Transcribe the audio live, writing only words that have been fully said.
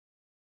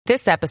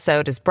This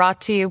episode is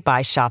brought to you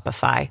by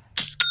Shopify.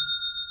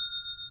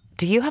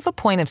 Do you have a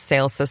point of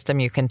sale system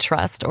you can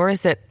trust, or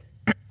is it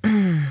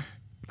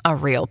a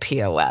real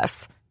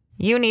POS?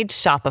 You need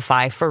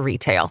Shopify for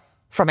retail.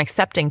 From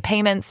accepting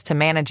payments to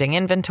managing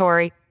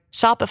inventory,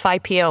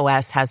 Shopify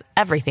POS has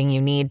everything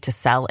you need to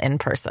sell in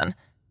person.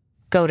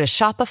 Go to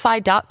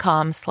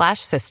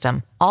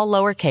shopify.com/system, all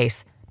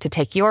lowercase, to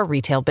take your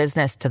retail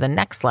business to the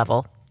next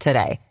level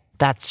today.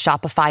 That's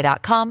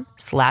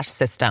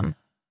shopify.com/system.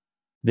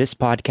 This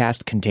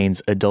podcast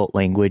contains adult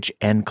language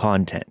and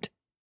content.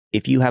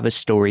 If you have a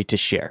story to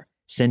share,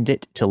 send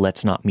it to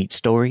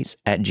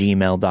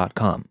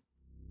letsnotmeetstories@gmail.com.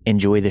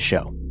 Enjoy the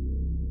show.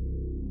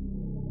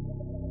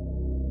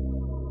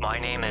 My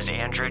name is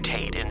Andrew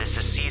Tate, and this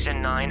is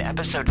Season 9,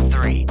 Episode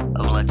 3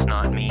 of Let's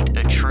Not Meet,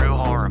 a true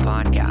horror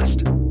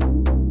podcast.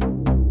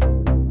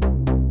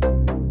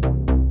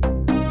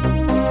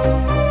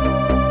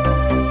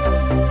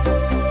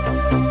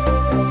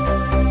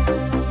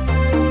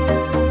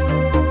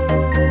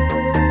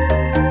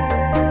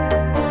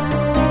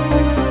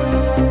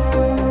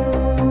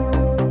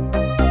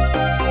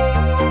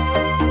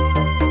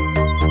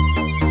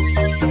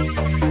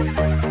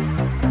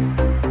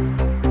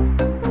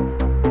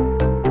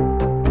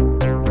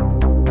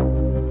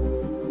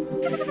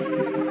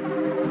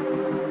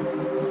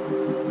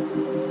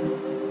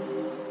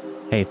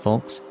 Hey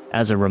folks,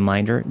 as a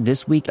reminder,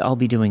 this week I'll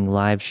be doing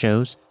live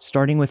shows,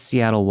 starting with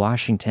Seattle,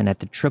 Washington at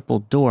the Triple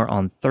Door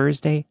on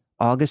Thursday,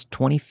 August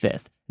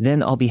 25th.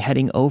 Then I'll be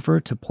heading over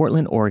to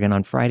Portland, Oregon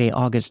on Friday,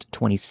 August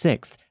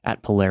 26th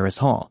at Polaris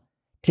Hall.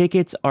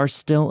 Tickets are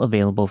still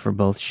available for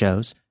both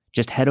shows.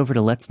 Just head over to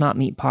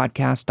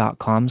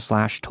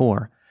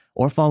letsnotmeetpodcast.com/tour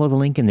or follow the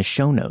link in the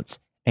show notes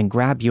and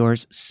grab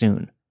yours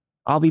soon.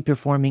 I'll be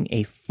performing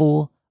a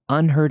full,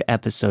 unheard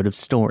episode of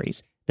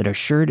stories that are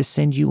sure to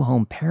send you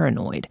home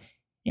paranoid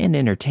and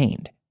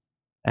entertained.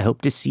 I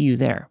hope to see you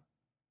there.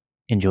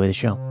 Enjoy the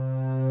show.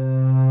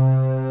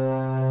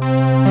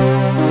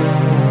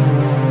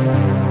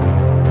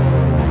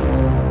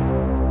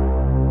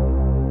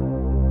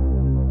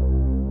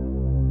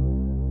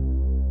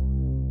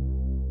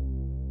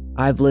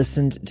 I've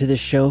listened to the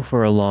show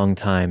for a long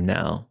time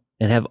now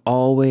and have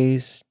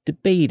always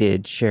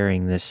debated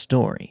sharing this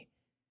story.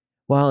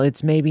 While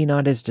it's maybe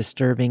not as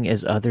disturbing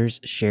as others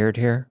shared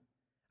here,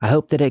 I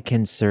hope that it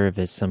can serve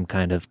as some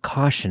kind of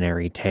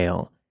cautionary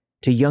tale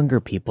to younger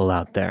people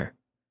out there.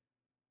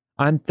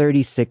 I'm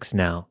 36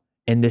 now,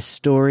 and this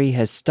story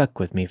has stuck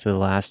with me for the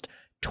last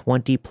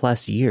 20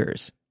 plus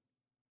years.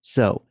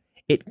 So,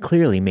 it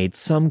clearly made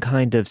some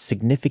kind of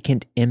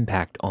significant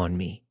impact on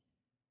me.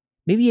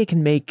 Maybe it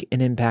can make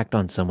an impact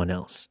on someone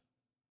else.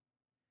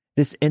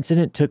 This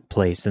incident took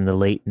place in the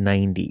late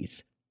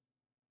 90s.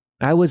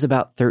 I was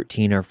about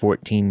 13 or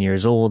 14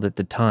 years old at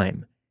the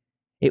time.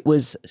 It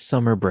was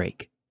summer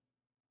break.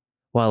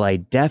 While I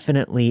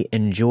definitely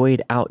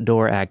enjoyed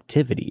outdoor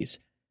activities,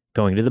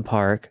 going to the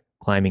park,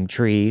 climbing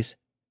trees,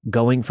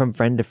 going from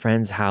friend to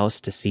friend's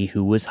house to see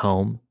who was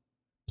home,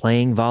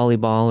 playing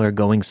volleyball or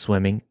going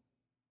swimming,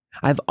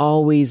 I've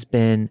always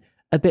been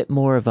a bit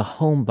more of a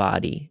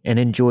homebody and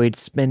enjoyed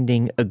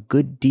spending a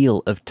good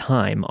deal of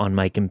time on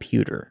my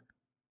computer.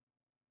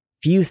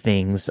 Few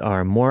things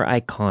are more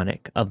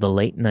iconic of the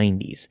late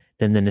 90s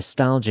than the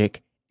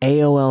nostalgic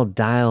AOL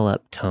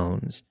dial-up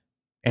tones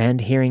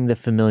and hearing the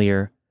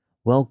familiar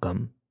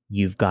 "Welcome,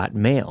 you've got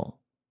mail."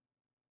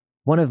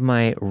 One of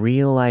my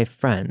real-life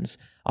friends,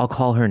 I'll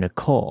call her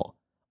Nicole,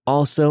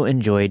 also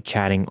enjoyed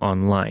chatting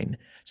online,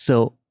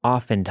 so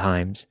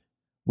oftentimes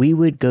we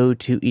would go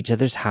to each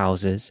other's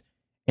houses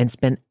and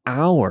spend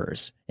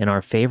hours in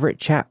our favorite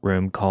chat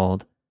room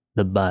called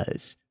The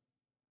Buzz.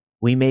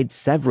 We made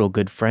several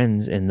good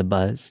friends in The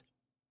Buzz.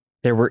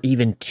 There were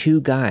even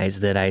 2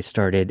 guys that I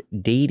started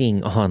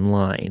dating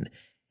online,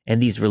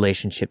 and these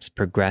relationships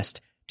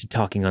progressed to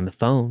talking on the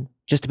phone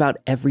just about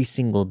every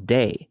single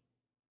day,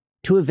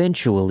 to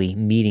eventually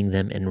meeting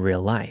them in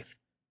real life.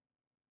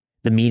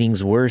 The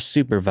meetings were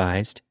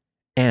supervised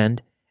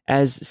and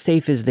as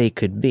safe as they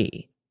could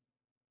be.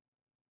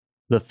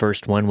 The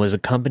first one was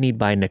accompanied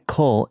by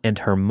Nicole and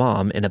her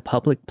mom in a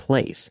public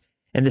place,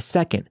 and the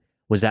second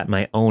was at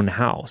my own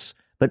house,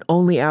 but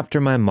only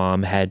after my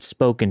mom had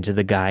spoken to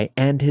the guy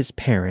and his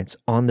parents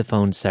on the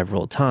phone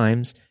several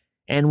times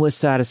and was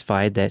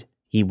satisfied that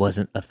he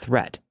wasn't a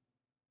threat.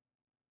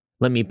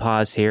 Let me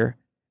pause here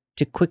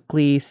to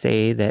quickly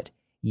say that,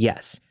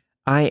 yes,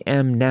 I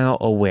am now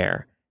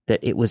aware that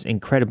it was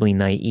incredibly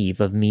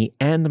naive of me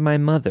and my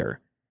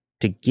mother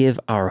to give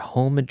our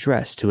home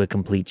address to a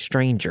complete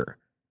stranger.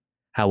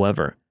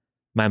 However,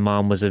 my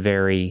mom was a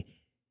very,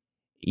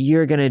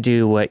 "you're gonna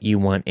do what you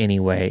want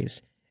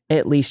anyways,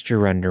 at least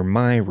you're under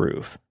my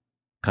roof,"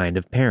 kind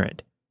of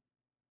parent.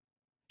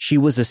 She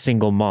was a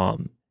single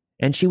mom,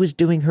 and she was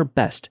doing her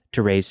best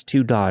to raise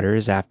 2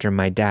 daughters after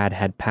my dad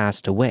had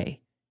passed away.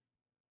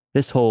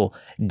 This whole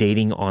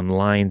dating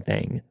online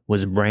thing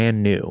was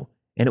brand new,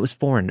 and it was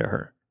foreign to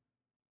her.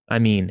 I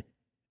mean,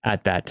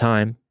 at that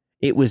time,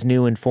 it was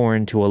new and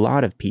foreign to a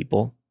lot of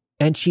people,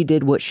 and she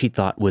did what she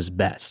thought was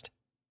best.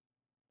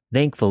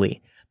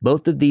 Thankfully,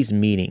 both of these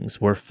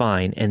meetings were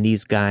fine and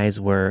these guys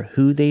were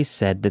who they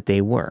said that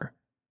they were.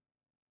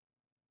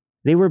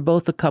 They were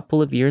both a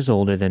couple of years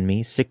older than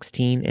me,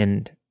 16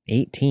 and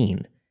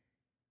 18,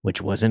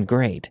 which wasn't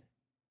great.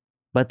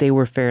 But they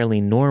were fairly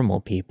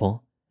normal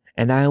people,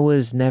 and I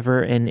was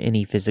never in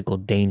any physical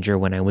danger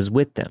when I was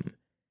with them.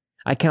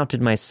 I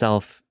counted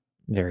myself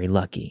very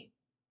lucky.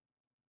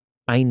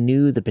 I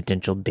knew the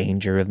potential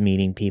danger of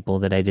meeting people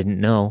that I didn't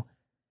know,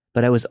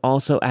 but I was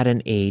also at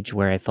an age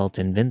where I felt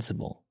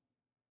invincible.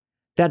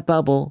 That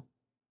bubble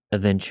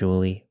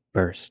eventually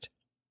burst.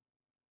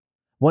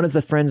 One of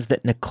the friends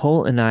that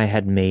Nicole and I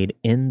had made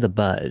in the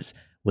buzz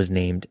was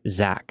named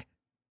Zach.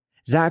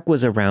 Zach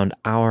was around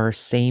our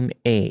same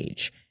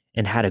age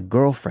and had a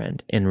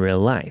girlfriend in real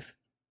life.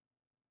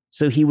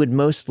 So he would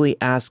mostly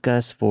ask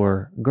us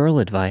for girl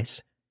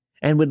advice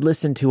and would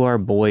listen to our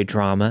boy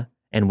drama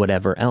and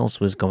whatever else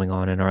was going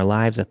on in our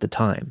lives at the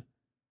time.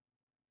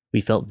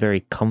 We felt very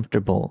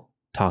comfortable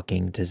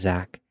talking to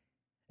Zach,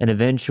 and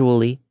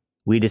eventually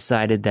we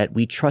decided that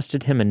we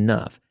trusted him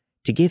enough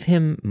to give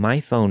him my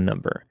phone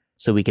number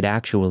so we could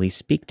actually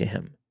speak to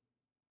him.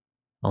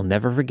 I'll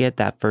never forget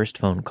that first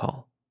phone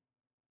call.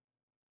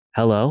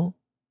 Hello?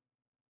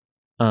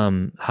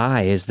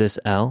 Hi, is this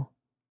Elle?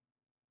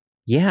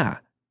 Yeah.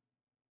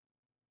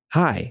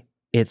 Hi,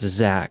 it's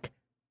Zach.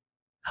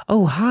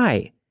 Oh,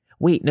 hi.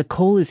 Wait,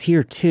 Nicole is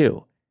here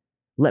too.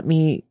 Let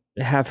me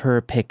have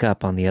her pick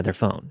up on the other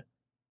phone.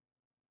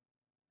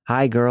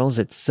 Hi, girls,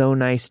 it's so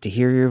nice to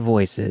hear your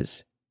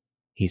voices,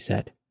 he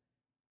said.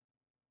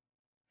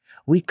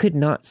 We could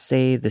not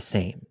say the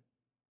same.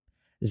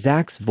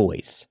 Zach's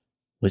voice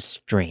was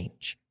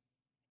strange.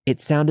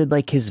 It sounded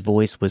like his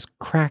voice was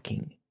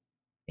cracking,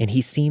 and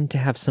he seemed to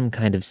have some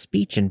kind of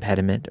speech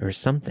impediment or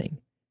something.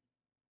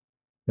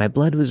 My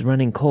blood was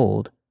running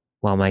cold,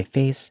 while my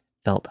face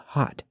felt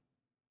hot.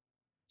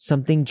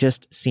 Something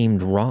just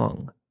seemed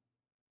wrong.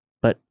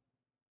 But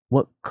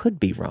what could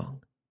be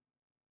wrong?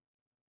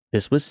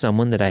 This was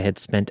someone that I had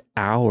spent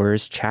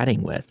hours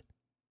chatting with.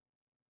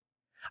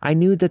 I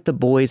knew that the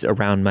boys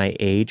around my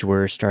age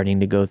were starting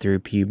to go through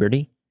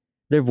puberty.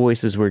 Their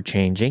voices were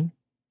changing.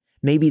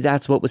 Maybe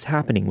that's what was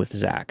happening with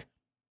Zach.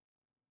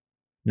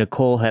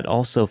 Nicole had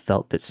also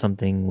felt that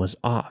something was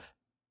off.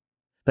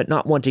 But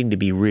not wanting to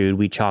be rude,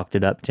 we chalked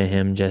it up to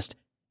him just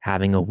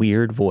having a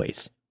weird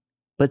voice,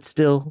 but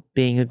still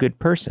being a good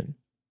person.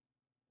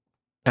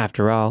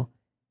 After all,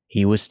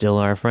 he was still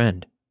our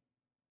friend.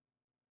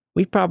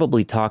 We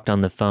probably talked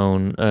on the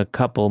phone a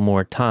couple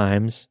more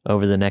times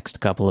over the next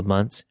couple of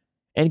months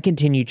and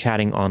continued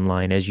chatting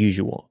online as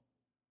usual.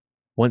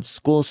 Once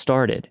school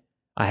started,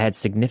 I had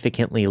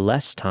significantly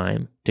less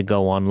time to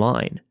go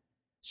online,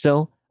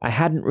 so I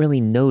hadn't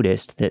really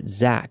noticed that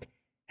Zach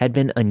had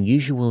been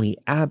unusually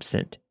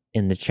absent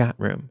in the chat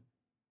room.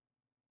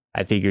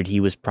 I figured he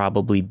was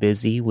probably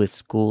busy with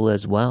school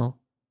as well,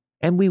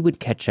 and we would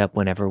catch up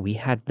whenever we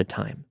had the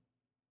time.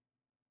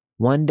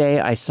 One day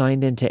I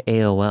signed into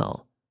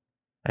AOL.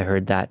 I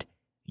heard that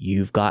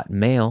 "you've got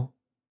mail,"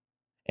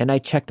 and I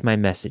checked my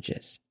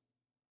messages.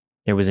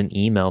 There was an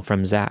email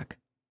from Zach.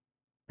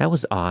 That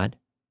was odd,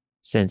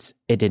 since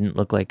it didn't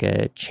look like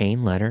a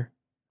chain letter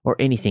or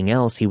anything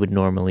else he would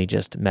normally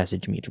just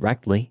message me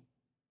directly.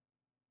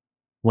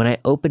 When I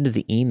opened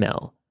the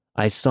email,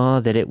 I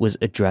saw that it was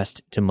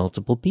addressed to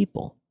multiple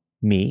people,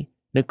 me,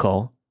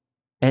 Nicole,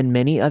 and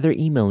many other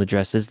email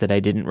addresses that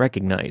I didn't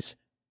recognize.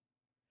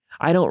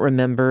 I don't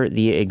remember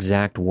the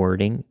exact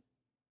wording,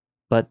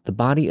 but the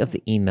body of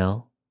the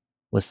email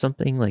was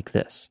something like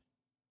this.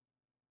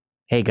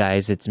 Hey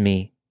guys, it's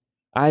me.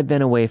 I've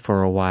been away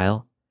for a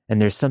while,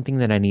 and there's something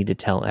that I need to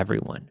tell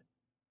everyone.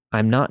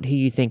 I'm not who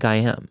you think I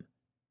am.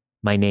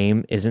 My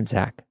name isn't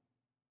Zach.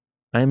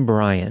 I'm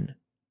Brian.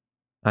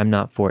 I'm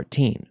not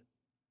 14.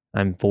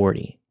 I'm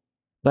 40.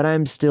 But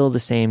I'm still the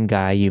same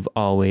guy you've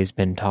always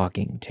been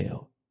talking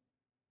to.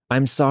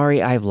 I'm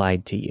sorry I've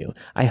lied to you.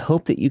 I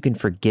hope that you can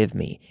forgive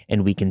me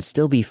and we can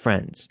still be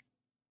friends.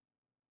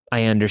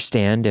 I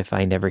understand if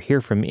I never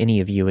hear from any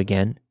of you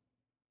again,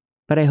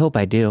 but I hope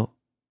I do.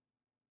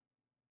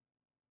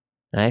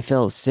 I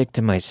felt sick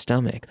to my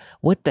stomach.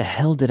 What the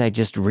hell did I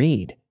just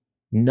read?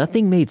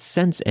 Nothing made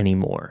sense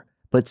anymore,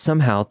 but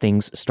somehow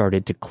things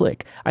started to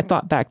click. I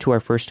thought back to our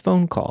first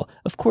phone call.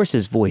 Of course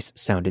his voice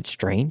sounded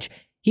strange.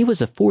 He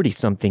was a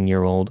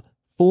 40-something-year-old,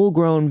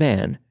 full-grown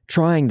man,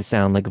 trying to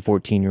sound like a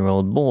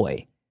 14-year-old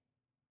boy.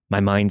 My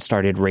mind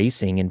started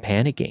racing and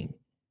panicking.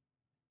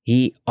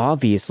 He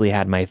obviously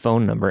had my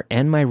phone number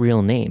and my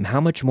real name.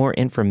 How much more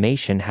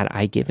information had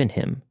I given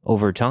him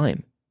over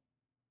time?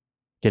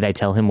 Did I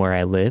tell him where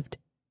I lived?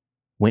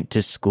 Went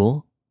to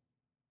school?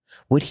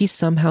 Would he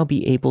somehow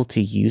be able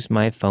to use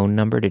my phone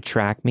number to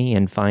track me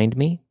and find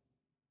me?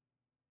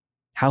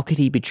 How could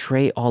he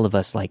betray all of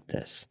us like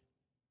this?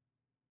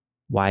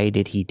 Why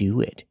did he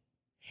do it?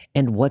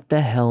 And what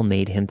the hell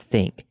made him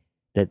think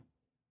that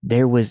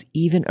there was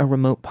even a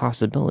remote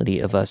possibility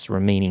of us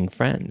remaining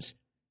friends?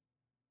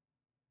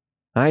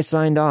 I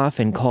signed off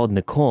and called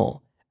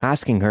Nicole,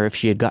 asking her if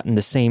she had gotten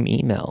the same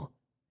email.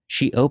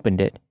 She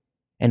opened it,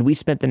 and we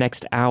spent the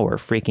next hour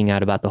freaking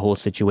out about the whole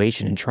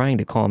situation and trying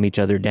to calm each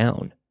other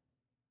down.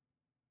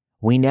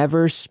 We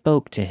never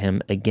spoke to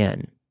him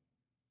again.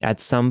 At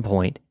some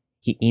point,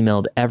 he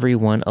emailed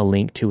everyone a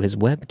link to his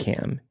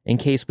webcam in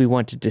case we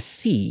wanted to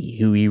see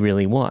who he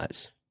really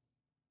was.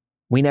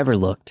 We never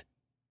looked.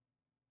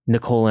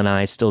 Nicole and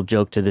I still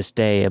joke to this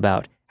day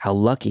about how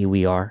lucky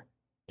we are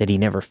that he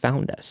never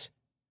found us,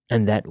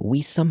 and that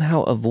we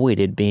somehow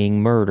avoided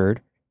being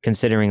murdered,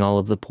 considering all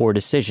of the poor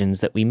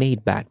decisions that we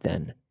made back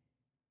then.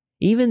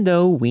 Even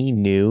though we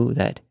knew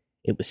that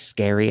it was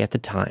scary at the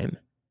time,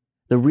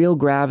 the real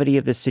gravity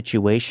of the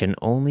situation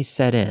only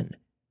set in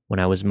when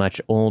I was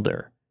much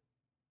older.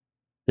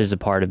 There's a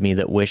part of me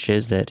that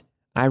wishes that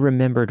I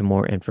remembered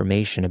more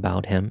information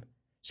about him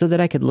so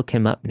that I could look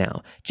him up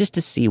now, just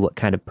to see what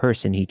kind of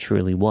person he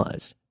truly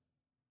was.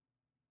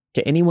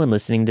 To anyone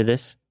listening to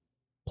this,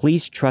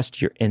 please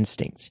trust your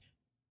instincts.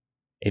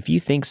 If you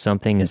think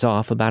something is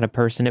off about a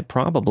person, it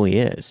probably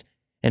is,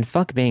 and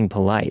fuck being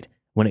polite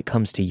when it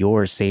comes to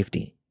your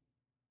safety.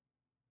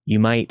 You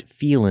might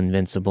feel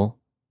invincible,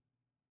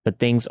 but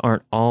things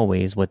aren't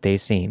always what they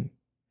seem.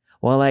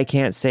 While I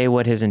can't say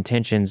what his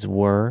intentions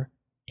were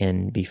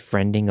in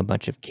befriending a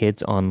bunch of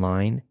kids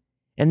online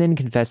and then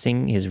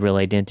confessing his real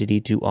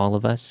identity to all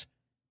of us,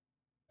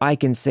 I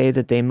can say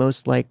that they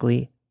most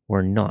likely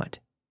were not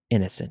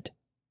innocent.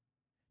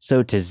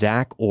 So to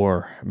Zach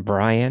or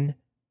Brian,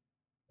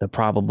 the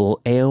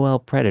probable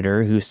AOL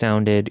predator who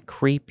sounded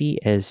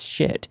creepy as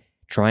shit,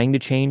 trying to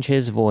change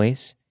his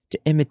voice to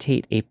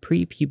imitate a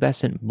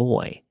prepubescent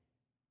boy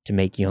to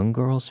make young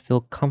girls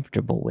feel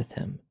comfortable with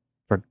him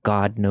for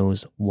God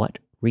knows what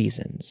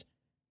reasons.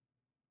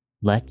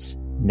 Let's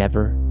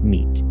never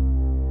meet.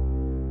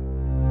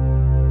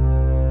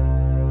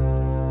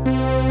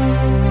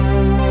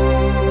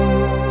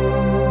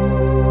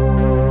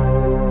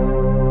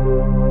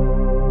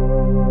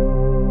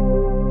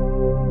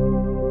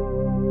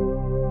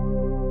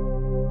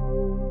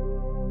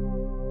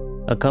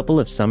 A couple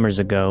of summers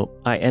ago,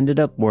 I ended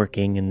up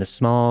working in the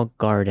small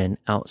garden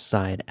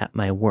outside at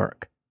my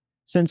work,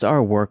 since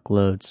our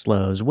workload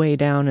slows way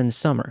down in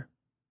summer.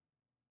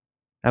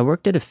 I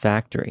worked at a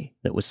factory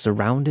that was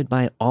surrounded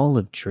by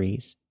olive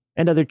trees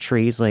and other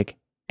trees like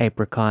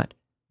apricot,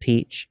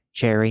 peach,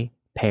 cherry,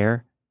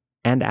 pear,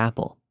 and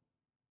apple.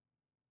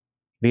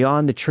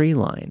 Beyond the tree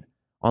line,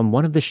 on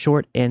one of the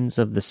short ends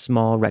of the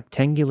small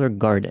rectangular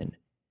garden,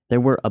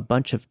 there were a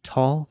bunch of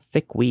tall,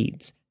 thick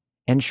weeds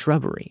and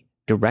shrubbery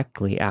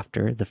directly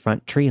after the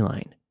front tree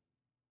line.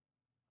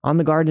 On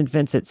the garden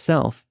fence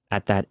itself,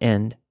 at that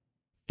end,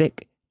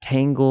 thick,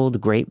 tangled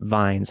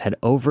grapevines had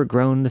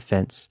overgrown the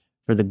fence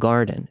for the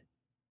garden,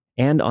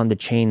 and on the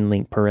chain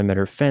link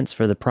perimeter fence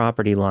for the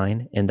property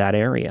line in that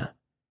area.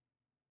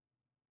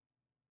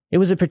 It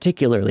was a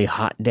particularly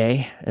hot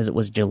day, as it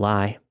was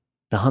July.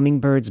 The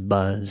hummingbirds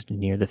buzzed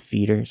near the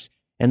feeders,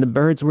 and the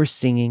birds were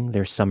singing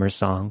their summer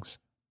songs.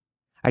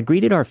 I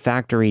greeted our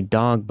factory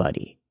dog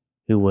buddy,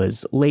 who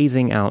was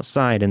lazing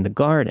outside in the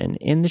garden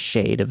in the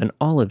shade of an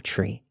olive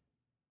tree.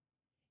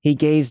 He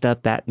gazed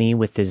up at me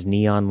with his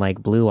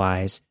neon-like blue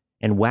eyes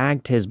and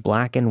wagged his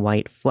black and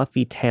white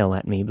fluffy tail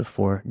at me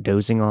before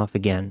dozing off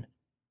again.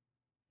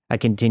 I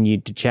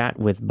continued to chat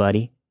with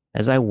Buddy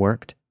as I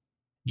worked,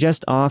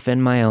 just off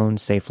in my own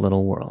safe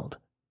little world.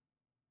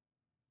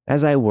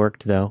 As I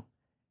worked, though,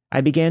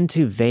 I began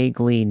to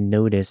vaguely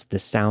notice the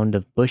sound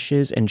of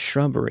bushes and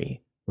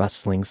shrubbery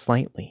rustling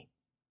slightly.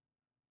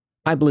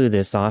 I blew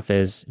this off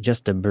as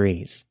just a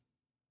breeze,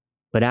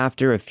 but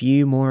after a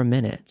few more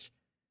minutes,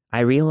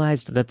 I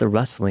realized that the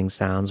rustling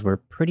sounds were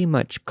pretty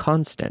much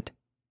constant,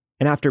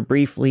 and after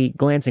briefly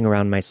glancing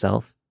around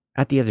myself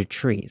at the other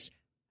trees,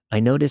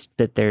 I noticed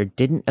that there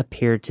didn't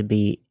appear to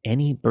be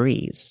any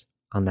breeze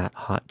on that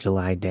hot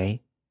July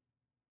day.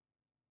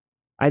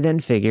 I then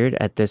figured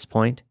at this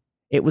point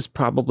it was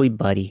probably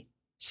Buddy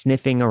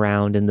sniffing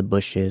around in the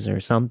bushes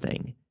or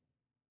something.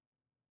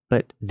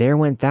 But there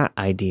went that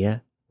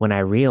idea when I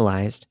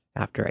realized,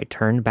 after I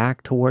turned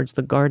back towards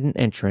the garden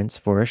entrance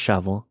for a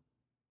shovel,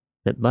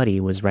 that Buddy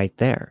was right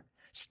there,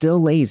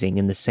 still lazing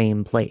in the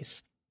same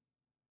place.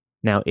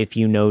 Now, if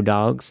you know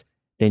dogs,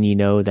 then you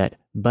know that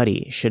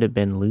Buddy should have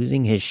been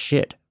losing his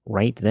shit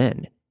right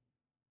then.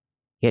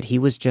 Yet he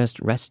was just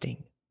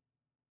resting.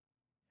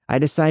 I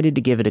decided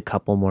to give it a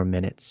couple more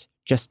minutes,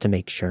 just to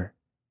make sure.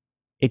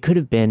 It could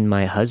have been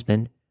my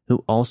husband,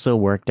 who also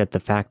worked at the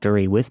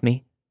factory with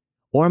me,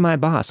 or my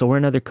boss or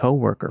another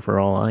coworker for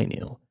all I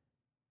knew.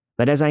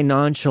 But as I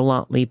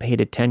nonchalantly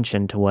paid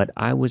attention to what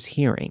I was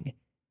hearing,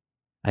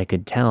 I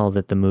could tell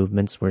that the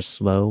movements were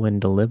slow and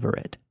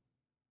deliberate.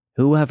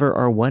 Whoever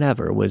or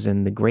whatever was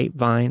in the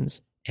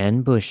grapevines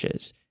and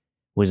bushes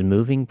was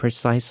moving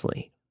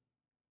precisely.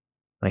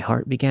 My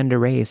heart began to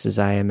race as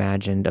I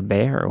imagined a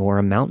bear or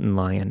a mountain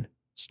lion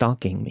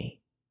stalking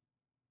me.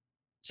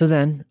 So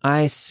then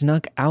I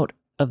snuck out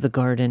of the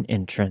garden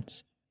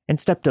entrance and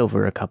stepped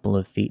over a couple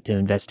of feet to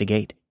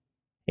investigate.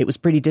 It was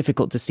pretty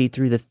difficult to see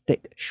through the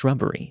thick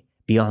shrubbery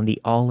beyond the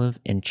olive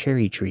and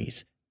cherry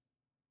trees.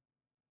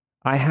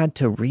 I had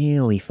to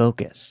really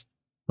focus,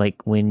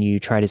 like when you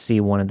try to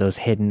see one of those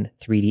hidden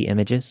 3D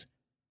images.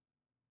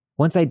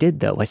 Once I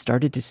did, though, I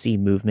started to see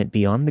movement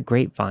beyond the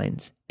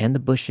grapevines and the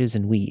bushes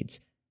and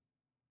weeds.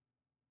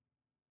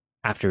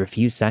 After a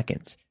few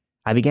seconds,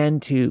 I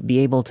began to be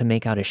able to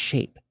make out a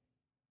shape.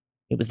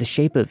 It was the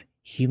shape of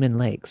human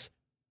legs.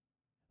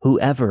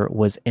 Whoever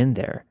was in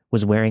there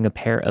was wearing a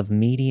pair of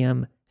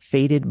medium,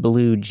 faded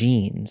blue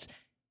jeans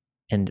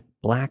and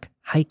black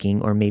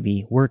hiking or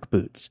maybe work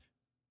boots.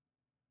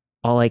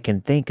 All I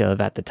can think of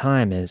at the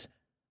time is,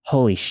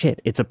 holy shit,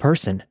 it's a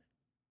person.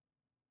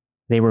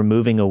 They were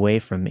moving away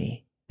from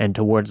me and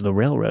towards the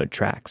railroad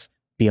tracks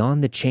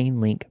beyond the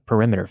chain link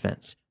perimeter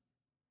fence.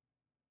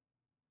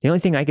 The only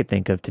thing I could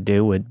think of to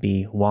do would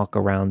be walk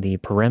around the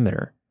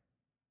perimeter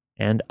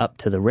and up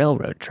to the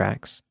railroad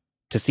tracks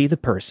to see the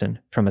person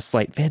from a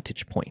slight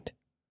vantage point.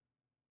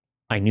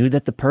 I knew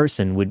that the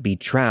person would be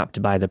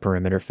trapped by the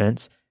perimeter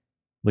fence,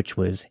 which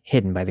was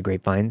hidden by the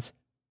grapevines.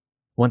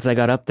 Once I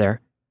got up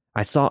there,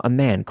 I saw a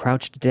man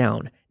crouched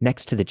down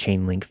next to the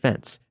chain link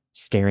fence,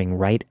 staring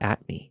right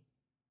at me.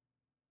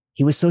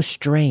 He was so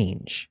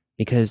strange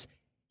because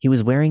he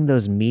was wearing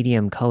those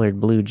medium-colored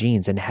blue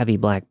jeans and heavy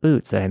black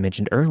boots that I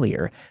mentioned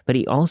earlier, but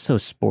he also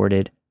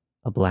sported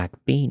a black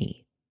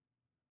beanie,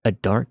 a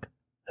dark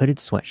hooded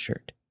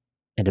sweatshirt,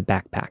 and a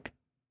backpack,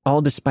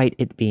 all despite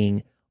it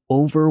being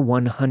over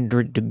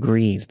 100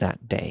 degrees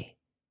that day.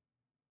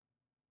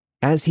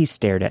 As he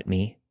stared at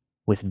me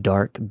with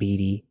dark,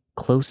 beady,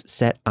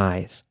 close-set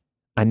eyes,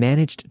 I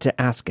managed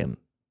to ask him,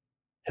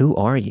 "Who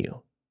are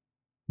you?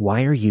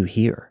 Why are you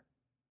here?"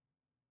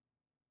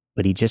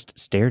 But he just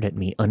stared at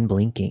me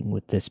unblinking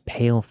with this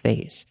pale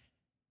face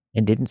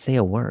and didn't say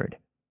a word.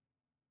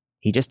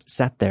 He just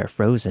sat there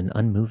frozen,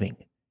 unmoving.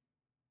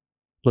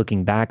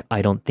 Looking back,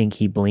 I don't think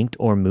he blinked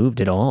or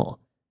moved at all.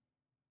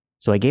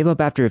 So I gave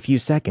up after a few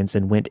seconds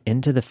and went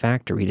into the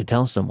factory to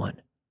tell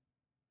someone.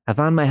 I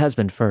found my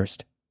husband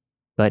first,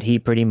 but he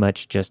pretty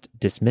much just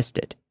dismissed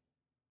it.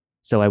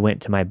 So I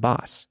went to my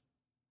boss.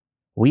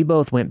 We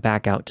both went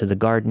back out to the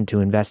garden to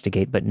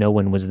investigate, but no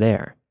one was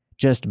there.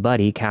 Just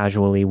Buddy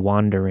casually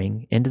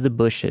wandering into the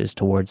bushes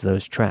towards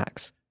those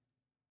tracks.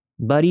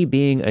 Buddy,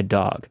 being a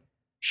dog,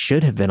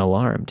 should have been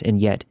alarmed,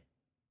 and yet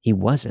he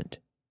wasn't,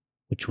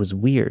 which was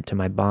weird to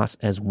my boss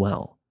as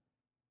well.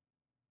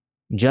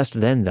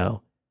 Just then,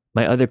 though,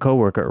 my other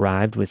coworker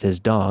arrived with his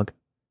dog,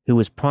 who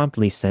was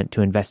promptly sent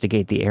to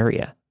investigate the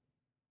area.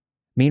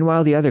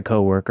 Meanwhile, the other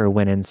coworker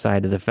went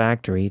inside of the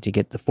factory to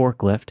get the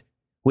forklift,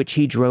 which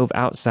he drove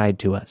outside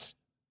to us.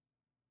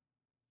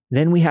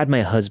 Then we had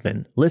my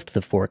husband lift the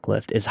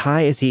forklift as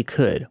high as he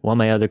could while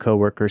my other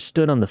coworker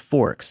stood on the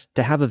forks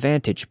to have a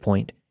vantage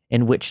point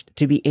in which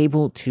to be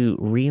able to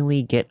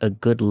really get a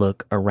good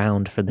look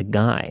around for the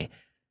guy,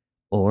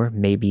 or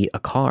maybe a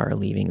car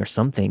leaving or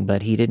something,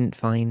 but he didn't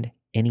find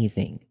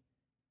anything.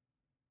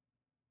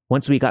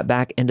 Once we got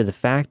back into the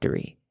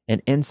factory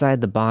and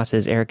inside the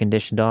boss's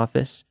air-conditioned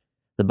office,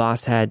 the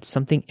boss had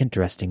something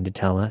interesting to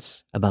tell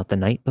us about the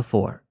night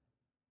before.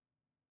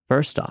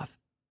 First off,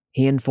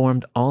 he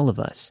informed all of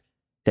us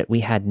that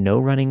we had no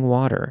running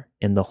water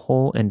in the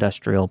whole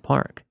industrial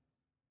park.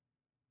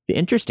 The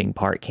interesting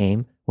part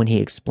came when he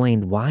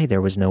explained why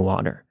there was no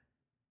water.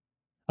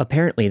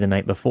 Apparently, the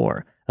night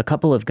before, a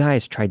couple of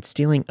guys tried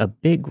stealing a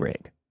big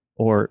rig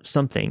or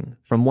something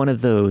from one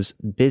of those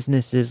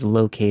businesses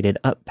located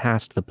up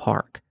past the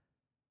park.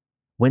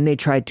 When they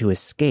tried to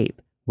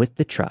escape with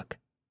the truck,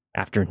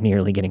 after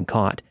nearly getting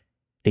caught,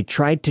 they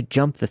tried to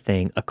jump the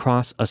thing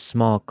across a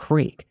small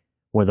creek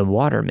where the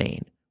water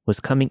main was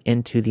coming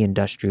into the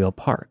industrial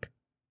park.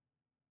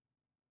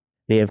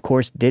 They, of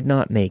course, did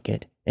not make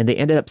it, and they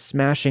ended up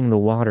smashing the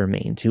water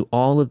main to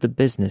all of the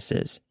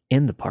businesses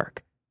in the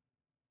park.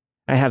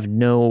 I have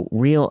no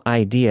real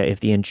idea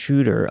if the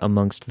intruder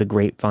amongst the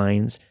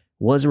grapevines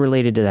was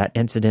related to that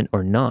incident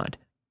or not,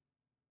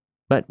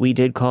 but we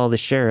did call the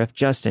sheriff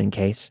just in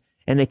case,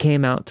 and they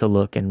came out to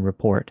look and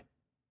report.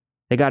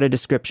 They got a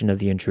description of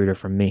the intruder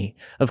from me.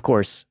 Of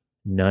course,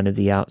 none of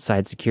the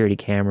outside security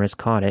cameras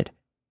caught it,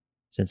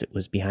 since it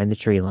was behind the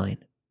tree line.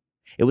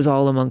 It was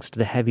all amongst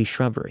the heavy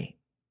shrubbery.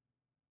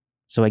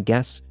 So I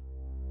guess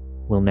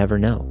we'll never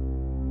know.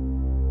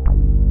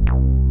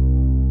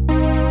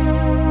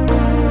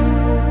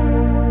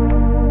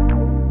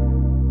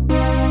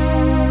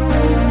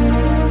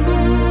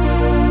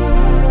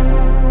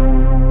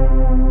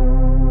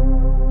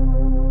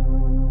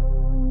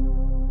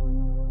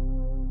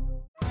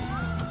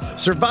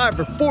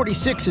 Survivor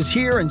 46 is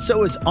here, and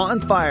so is On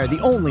Fire, the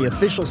only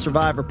official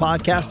Survivor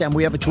podcast, and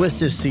we have a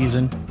twist this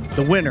season.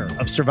 The winner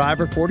of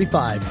Survivor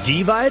 45,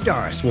 Dee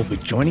Valladares, will be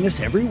joining us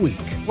every week.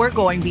 We're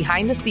going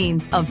behind the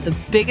scenes of the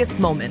biggest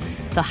moments,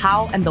 the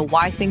how and the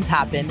why things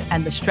happen,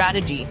 and the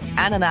strategy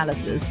and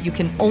analysis you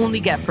can only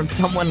get from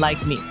someone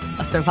like me,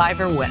 a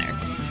Survivor winner.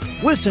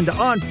 Listen to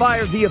On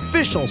Fire, the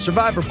official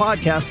Survivor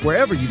podcast,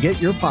 wherever you get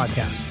your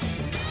podcast.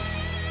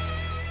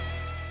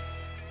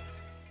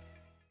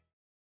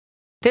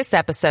 This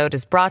episode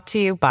is brought to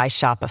you by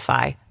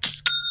Shopify.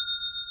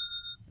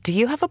 Do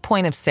you have a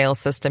point of sale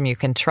system you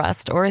can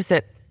trust, or is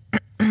it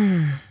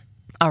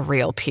a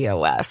real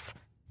POS.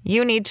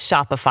 You need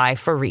Shopify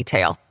for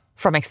retail.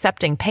 From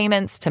accepting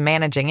payments to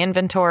managing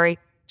inventory,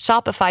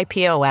 Shopify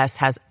POS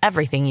has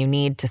everything you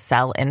need to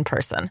sell in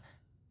person.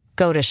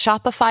 Go to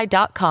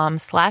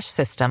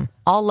shopify.com/system,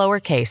 all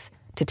lowercase,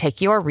 to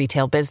take your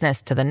retail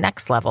business to the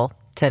next level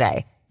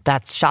today.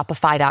 That's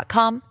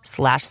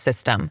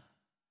shopify.com/system.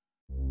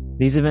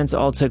 These events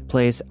all took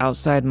place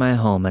outside my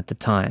home at the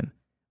time,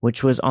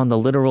 which was on the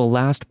literal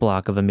last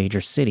block of a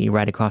major city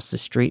right across the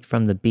street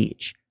from the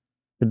beach.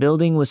 The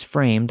building was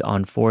framed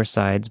on 4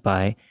 sides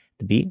by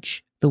the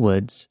beach, the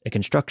woods, a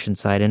construction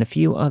site, and a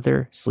few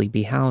other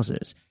sleepy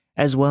houses,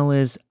 as well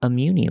as a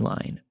Muni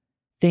line.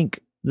 Think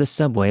the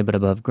subway but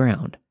above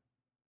ground.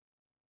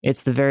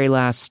 It's the very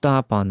last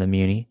stop on the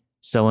Muni,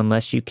 so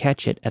unless you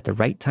catch it at the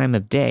right time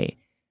of day,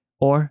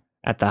 or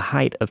at the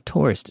height of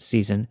tourist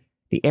season,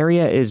 the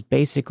area is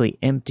basically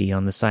empty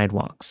on the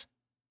sidewalks.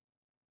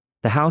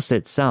 The house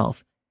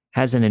itself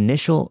has an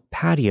initial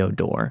patio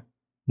door,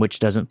 which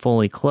doesn't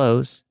fully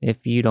close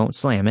if you don't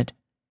slam it,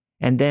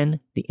 and then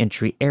the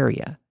entry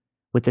area,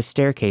 with the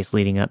staircase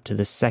leading up to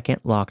the second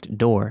locked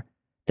door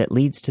that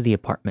leads to the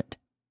apartment.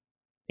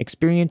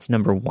 Experience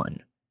number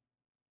 1.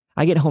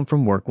 I get home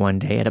from work one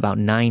day at about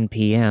 9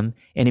 p.m.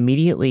 and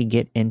immediately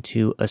get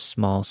into a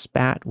small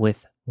spat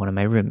with one of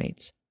my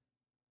roommates.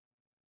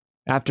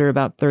 After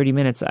about 30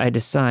 minutes, I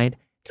decide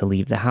to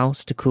leave the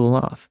house to cool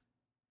off.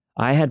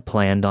 I had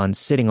planned on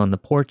sitting on the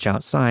porch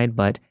outside,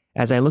 but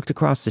as I looked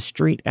across the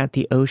street at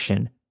the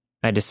ocean,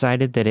 I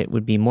decided that it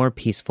would be more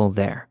peaceful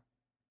there.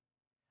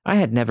 I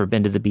had never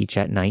been to the beach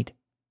at night,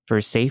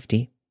 for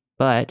safety,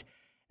 but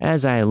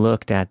as I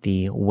looked at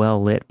the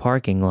well-lit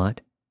parking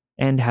lot,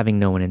 and having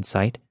no one in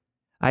sight,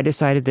 I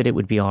decided that it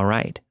would be all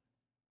right.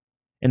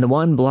 In the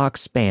 1-block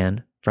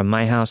span from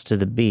my house to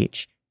the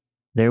beach,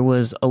 there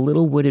was a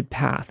little wooded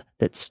path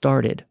that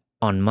started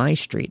on my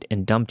street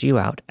and dumped you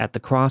out at the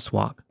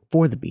crosswalk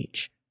for the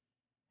beach.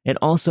 It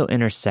also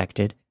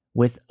intersected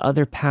with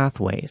other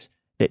pathways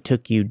that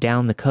took you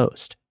down the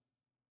coast.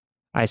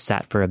 I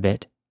sat for a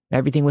bit.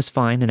 Everything was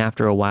fine, and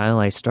after a while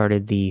I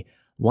started the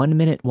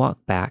 1-minute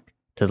walk back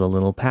to the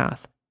little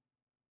path.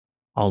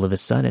 All of a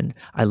sudden,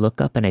 I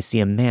look up and I see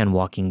a man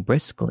walking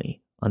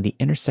briskly on the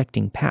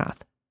intersecting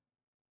path,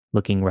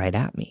 looking right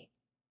at me.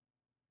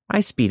 I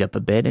speed up a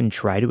bit and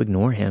try to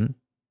ignore him,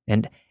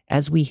 and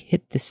as we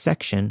hit the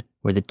section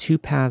where the 2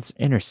 paths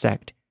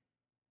intersect,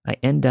 I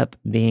end up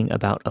being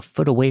about a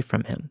foot away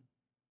from him.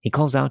 He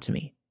calls out to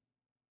me,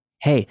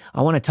 "Hey,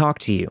 I want to talk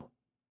to you."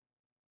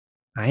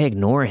 I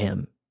ignore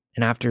him,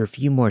 and after a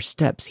few more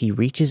steps, he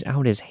reaches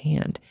out his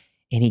hand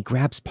and he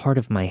grabs part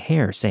of my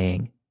hair,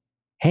 saying,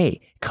 "Hey,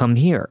 come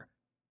here."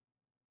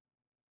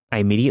 I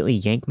immediately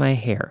yank my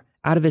hair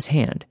out of his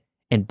hand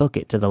and book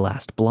it to the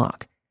last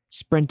block,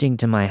 sprinting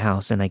to my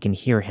house, and I can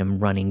hear him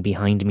running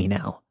behind me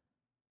now.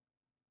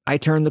 I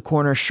turn the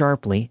corner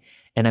sharply,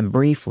 and I'm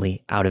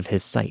briefly out of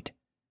his sight.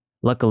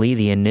 Luckily,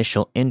 the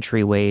initial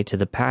entryway to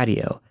the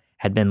patio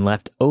had been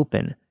left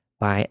open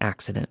by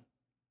accident,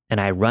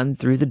 and I run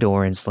through the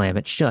door and slam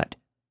it shut.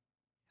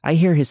 I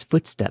hear his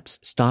footsteps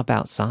stop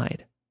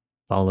outside,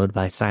 followed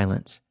by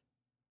silence.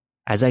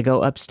 As I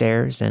go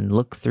upstairs and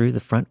look through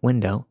the front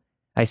window,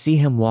 I see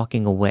him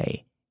walking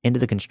away into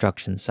the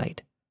construction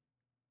site.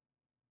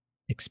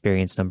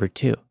 Experience number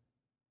 2.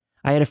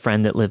 I had a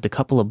friend that lived a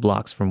couple of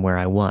blocks from where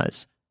I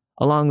was,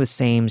 along the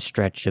same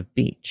stretch of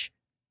beach.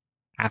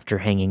 After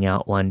hanging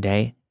out one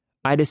day,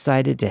 I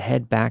decided to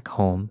head back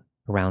home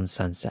around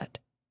sunset.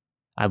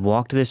 I've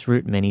walked this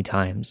route many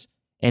times,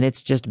 and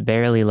it's just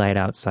barely light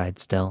outside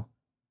still.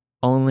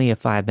 Only a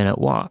 5-minute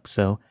walk,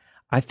 so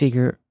I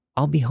figure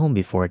I'll be home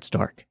before it's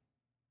dark.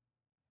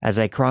 As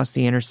I cross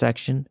the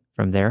intersection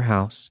from their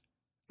house,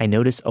 I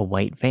notice a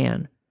white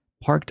van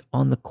parked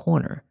on the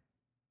corner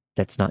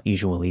that's not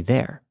usually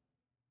there.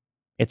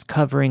 It's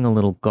covering a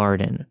little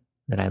garden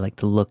that I like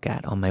to look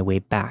at on my way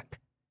back.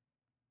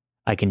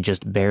 I can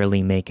just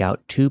barely make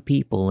out 2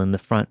 people in the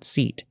front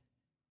seat.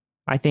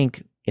 I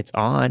think it's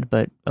odd,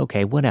 but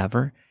okay,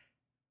 whatever.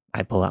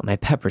 I pull out my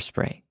pepper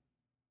spray.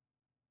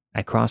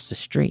 I cross the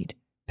street,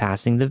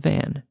 passing the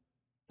van,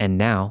 and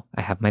now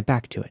I have my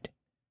back to it.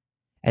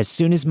 As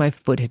soon as my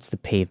foot hits the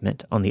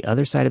pavement on the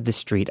other side of the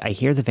street, I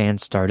hear the van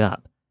start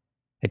up.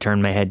 I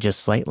turn my head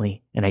just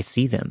slightly, and I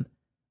see them,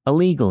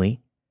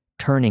 illegally,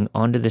 turning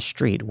onto the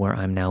street where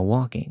I'm now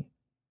walking.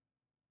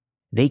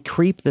 They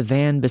creep the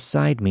van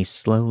beside me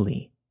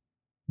slowly,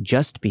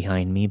 just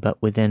behind me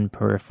but within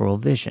peripheral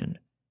vision.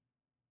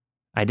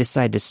 I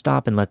decide to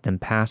stop and let them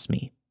pass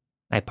me.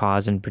 I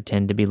pause and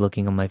pretend to be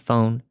looking on my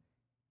phone,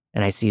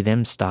 and I see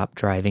them stop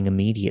driving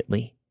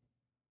immediately.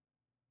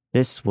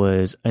 This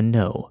was a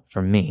no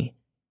from me,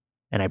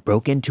 and I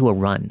broke into a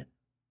run.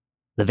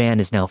 The van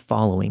is now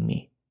following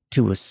me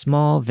to a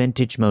small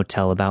vintage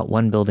motel about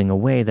 1 building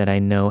away that I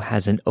know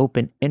has an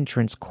open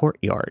entrance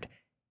courtyard.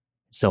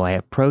 So I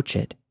approach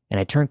it, and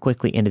I turn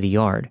quickly into the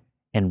yard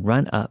and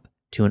run up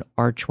to an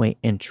archway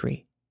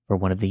entry for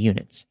one of the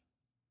units.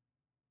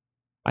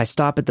 I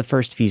stop at the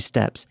first few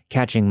steps,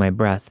 catching my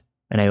breath,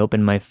 and I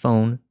open my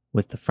phone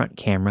with the front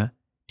camera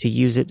to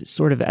use it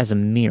sort of as a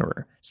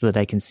mirror so that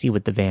I can see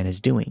what the van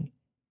is doing.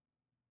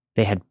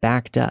 They had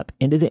backed up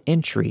into the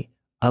entry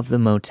of the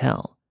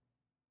motel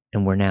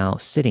and were now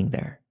sitting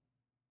there.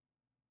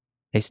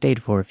 They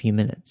stayed for a few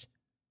minutes.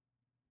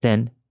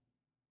 Then,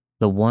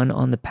 the one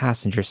on the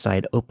passenger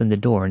side opened the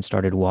door and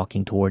started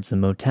walking towards the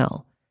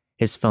motel,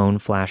 his phone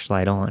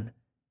flashlight on,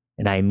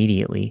 and I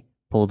immediately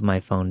pulled my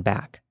phone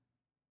back,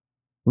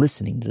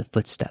 listening to the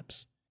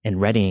footsteps and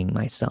readying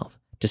myself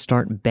to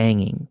start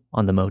banging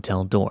on the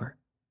motel door,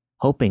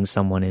 hoping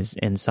someone is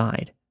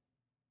inside.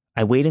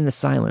 I wait in the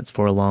silence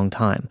for a long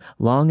time,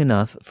 long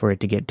enough for it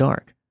to get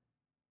dark.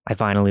 I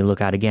finally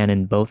look out again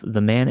and both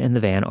the man and the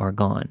van are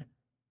gone.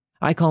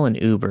 I call an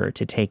Uber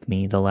to take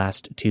me the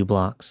last 2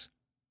 blocks.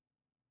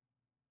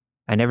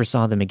 I never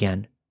saw them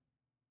again.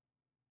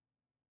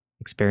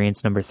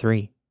 Experience number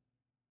 3.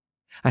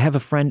 I have a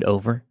friend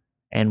over,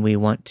 and we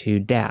want to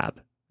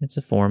dab. It's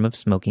a form of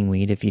smoking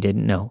weed if you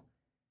didn't know.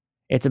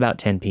 It's about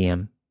 10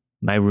 p.m.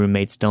 My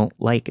roommates don't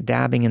like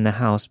dabbing in the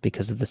house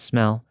because of the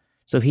smell,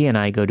 so he and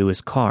I go to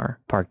his car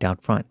parked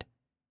out front.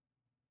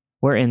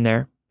 We're in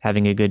there,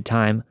 having a good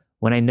time,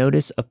 when I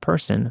notice a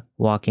person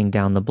walking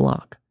down the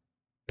block,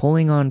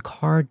 pulling on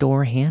car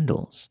door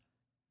handles.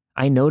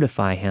 I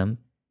notify him,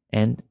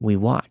 and we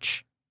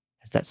watch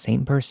as that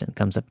same person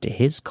comes up to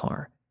his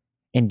car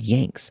and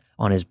yanks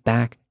on his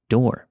back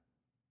door.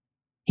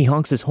 He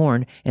honks his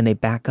horn, and they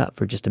back up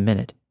for just a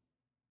minute,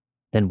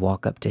 then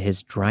walk up to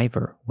his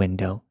driver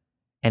window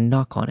and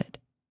knock on it,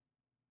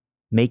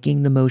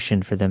 making the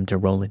motion for them to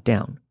roll it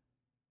down.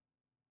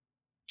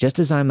 Just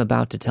as I'm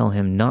about to tell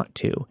him not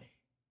to,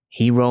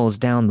 he rolls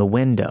down the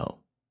window,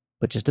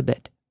 but just a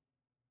bit.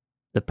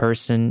 The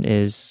person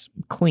is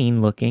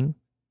clean looking,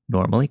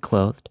 normally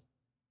clothed,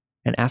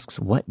 and asks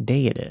what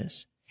day it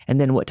is,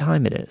 and then what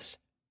time it is,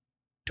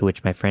 to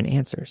which my friend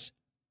answers.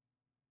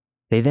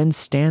 They then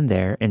stand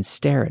there and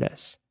stare at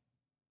us.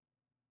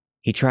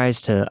 He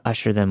tries to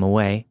usher them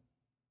away,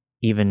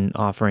 even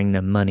offering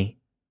them money.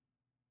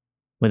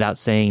 Without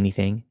saying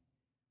anything,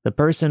 the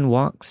person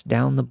walks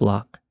down the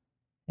block,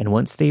 and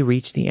once they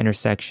reach the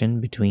intersection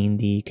between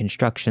the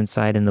construction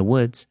site and the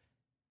woods,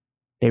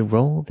 they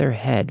roll their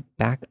head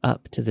back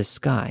up to the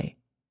sky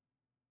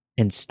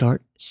and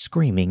start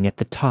screaming at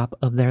the top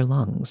of their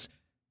lungs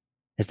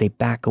as they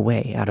back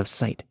away out of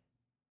sight.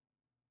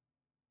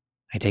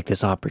 I take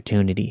this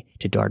opportunity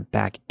to dart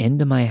back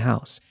into my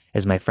house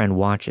as my friend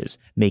watches,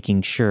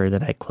 making sure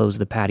that I close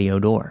the patio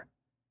door.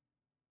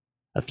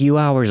 A few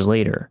hours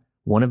later,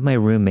 one of my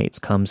roommates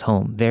comes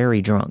home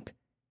very drunk,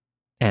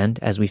 and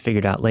as we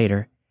figured out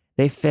later,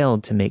 they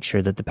failed to make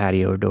sure that the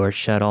patio door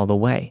shut all the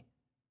way.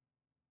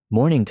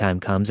 Morning time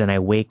comes and I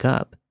wake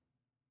up.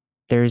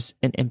 There's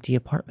an empty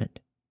apartment.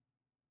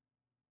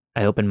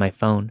 I open my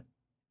phone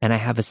and I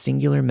have a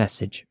singular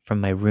message from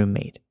my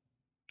roommate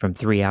from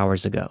 3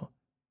 hours ago.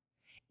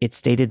 It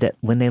stated that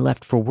when they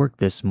left for work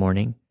this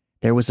morning,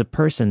 there was a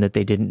person that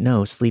they didn't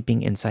know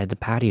sleeping inside the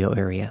patio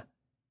area.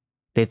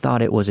 They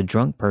thought it was a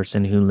drunk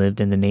person who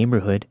lived in the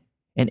neighborhood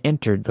and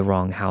entered the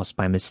wrong house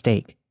by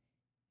mistake,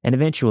 and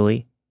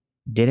eventually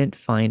didn't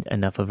find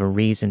enough of a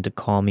reason to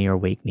call me or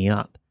wake me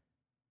up.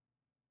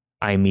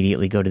 I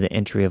immediately go to the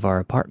entry of our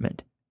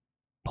apartment,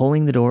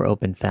 pulling the door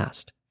open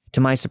fast.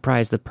 To my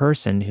surprise, the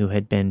person who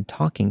had been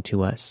talking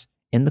to us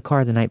in the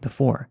car the night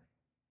before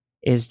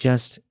is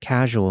just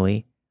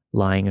casually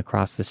lying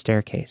across the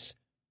staircase,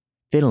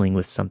 fiddling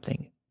with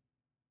something.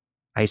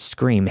 I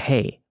scream,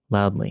 "Hey,"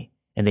 loudly,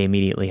 and they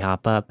immediately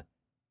hop up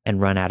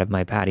and run out of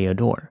my patio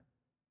door.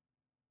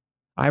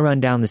 I run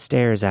down the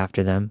stairs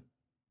after them,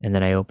 and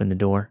then I open the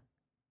door.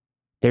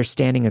 They're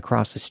standing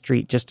across the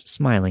street just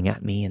smiling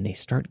at me, and they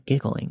start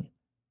giggling.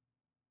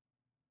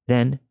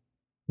 Then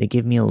they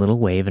give me a little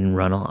wave and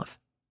run off.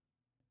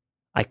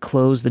 I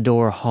close the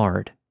door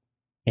hard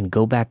and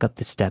go back up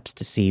the steps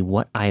to see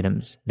what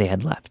items they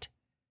had left.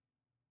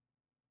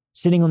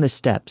 Sitting on the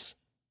steps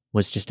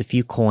was just a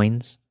few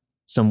coins,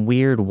 some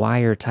weird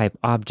wire-type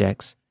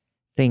objects,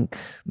 think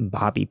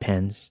bobby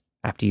pins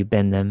after you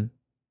bend them,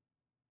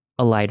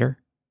 a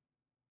lighter,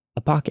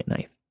 a pocket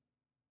knife.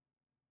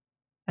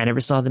 I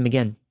never saw them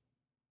again.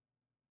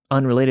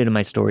 Unrelated to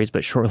my stories,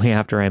 but shortly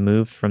after I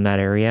moved from that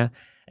area,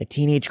 a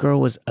teenage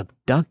girl was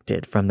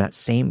abducted from that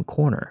same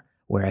corner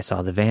where I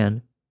saw the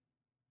van.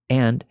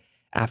 And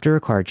after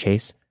a car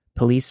chase,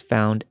 police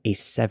found a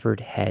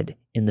severed head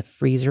in the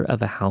freezer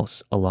of a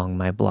house along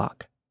my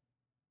block.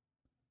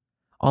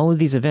 All of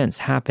these events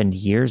happened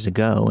years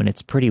ago, and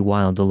it's pretty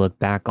wild to look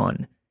back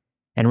on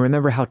and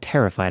remember how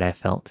terrified I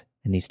felt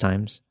in these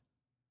times.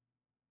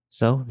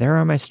 So there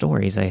are my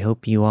stories. I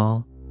hope you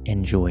all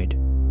enjoyed.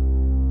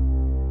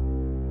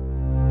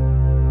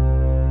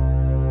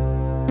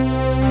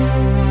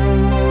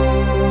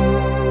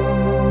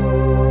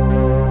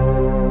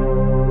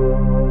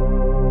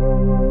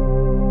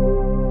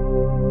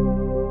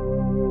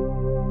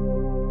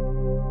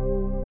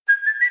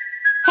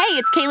 Hey,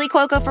 it's Kaylee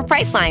Cuoco for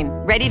Priceline.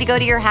 Ready to go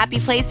to your happy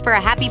place for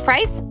a happy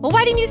price? Well,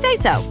 why didn't you say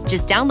so?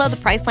 Just download the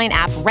Priceline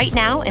app right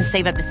now and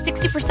save up to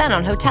 60%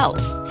 on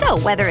hotels. So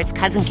whether it's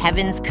Cousin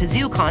Kevin's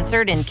Kazoo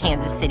Concert in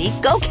Kansas City,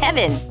 go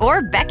Kevin,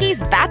 or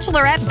Becky's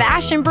Bachelorette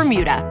Bash in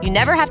Bermuda, you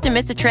never have to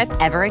miss a trip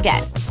ever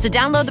again. So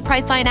download the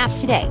Priceline app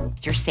today.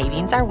 Your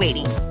savings are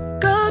waiting.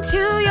 Go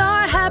to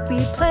your happy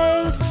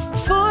place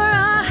for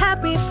a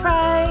happy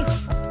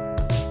price.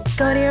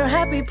 Go to your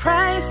happy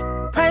price,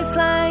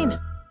 Priceline.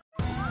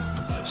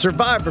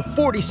 Survivor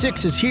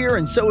 46 is here,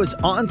 and so is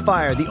On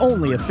Fire, the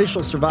only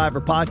official Survivor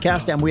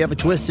podcast, and we have a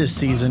twist this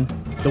season.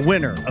 The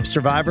winner of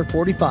Survivor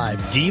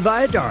 45, Dee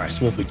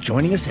Valladares, will be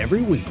joining us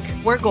every week.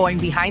 We're going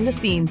behind the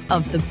scenes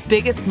of the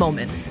biggest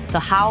moments, the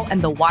how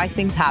and the why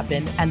things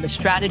happen, and the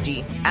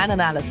strategy and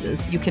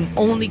analysis you can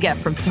only get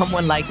from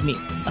someone like me,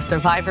 a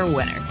Survivor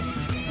winner.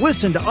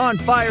 Listen to On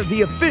Fire,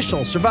 the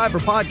official Survivor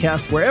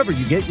podcast, wherever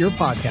you get your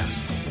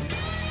podcast.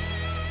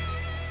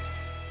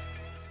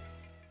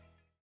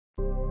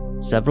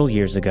 Several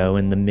years ago,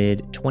 in the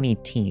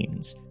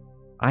mid-2010s,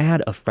 I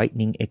had a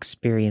frightening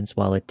experience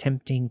while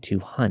attempting to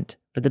hunt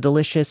for the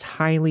delicious,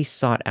 highly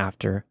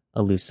sought-after,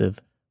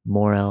 elusive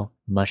morel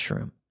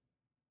mushroom.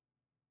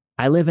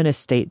 I live in a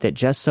state that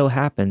just so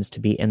happens to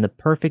be in the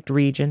perfect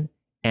region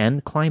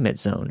and climate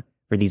zone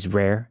for these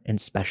rare and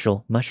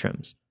special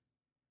mushrooms.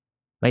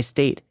 My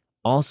state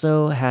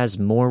also has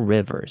more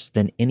rivers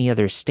than any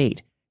other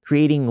state,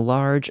 creating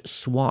large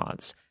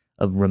swaths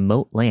of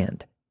remote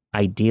land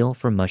ideal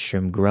for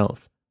mushroom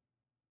growth.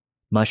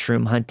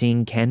 Mushroom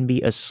hunting can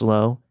be a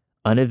slow,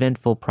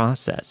 uneventful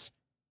process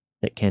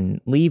that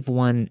can leave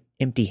one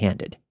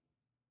empty-handed.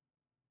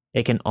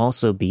 It can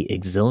also be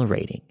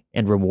exhilarating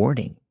and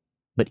rewarding,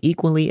 but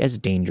equally as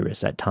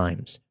dangerous at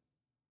times.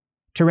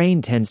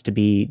 Terrain tends to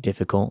be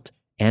difficult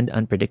and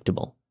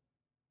unpredictable.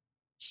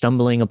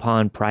 Stumbling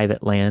upon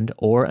private land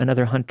or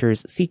another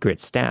hunter's secret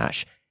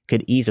stash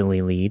could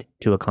easily lead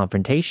to a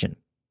confrontation.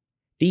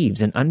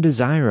 Thieves and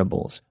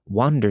undesirables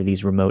wander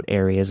these remote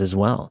areas as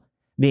well.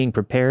 Being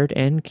prepared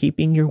and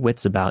keeping your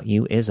wits about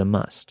you is a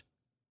must.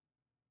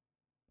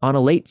 On a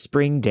late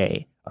spring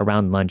day,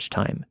 around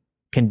lunchtime,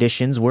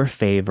 conditions were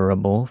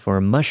favorable for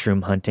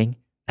mushroom hunting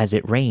as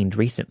it rained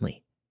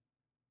recently.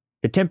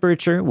 The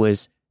temperature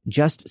was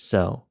just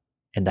so,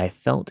 and I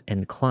felt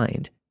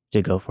inclined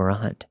to go for a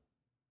hunt.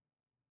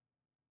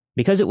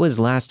 Because it was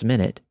last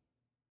minute,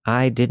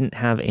 I didn't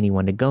have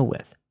anyone to go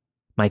with.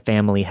 My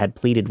family had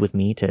pleaded with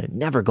me to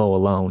never go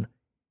alone,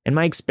 and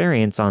my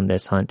experience on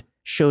this hunt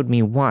showed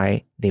me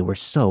why they were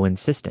so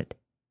insistent.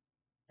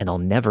 And I'll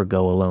never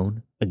go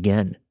alone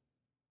again.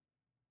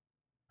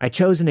 I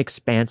chose an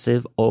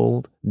expansive,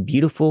 old,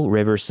 beautiful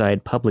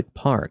riverside public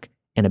park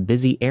in a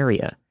busy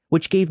area,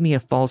 which gave me a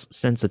false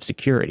sense of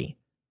security.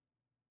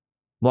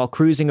 While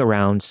cruising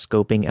around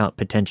scoping out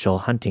potential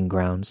hunting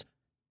grounds,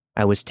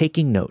 I was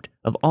taking note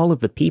of all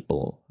of the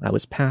people I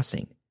was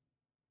passing,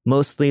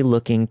 mostly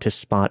looking to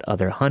spot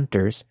other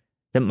hunters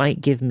that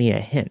might give me a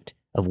hint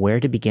of where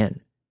to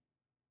begin.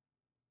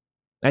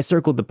 I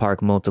circled the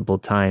park multiple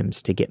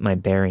times to get my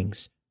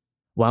bearings.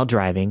 While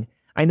driving,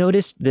 I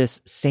noticed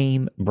this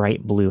same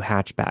bright blue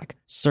hatchback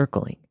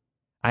circling.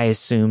 I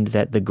assumed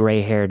that the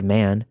gray-haired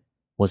man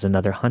was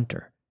another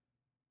hunter.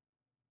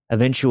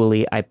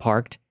 Eventually, I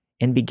parked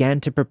and began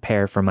to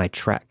prepare for my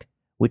trek,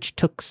 which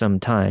took some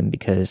time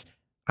because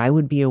I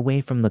would be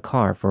away from the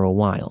car for a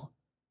while.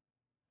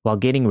 While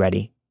getting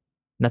ready,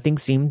 nothing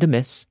seemed to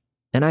miss,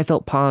 and I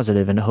felt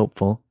positive and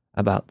hopeful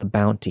about the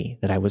bounty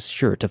that I was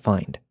sure to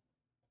find.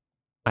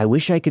 I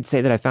wish I could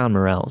say that I found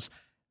morels,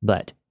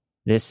 but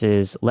this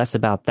is less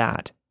about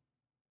that.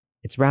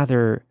 It's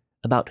rather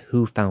about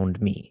who found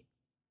me.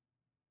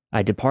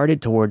 I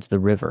departed towards the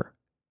river,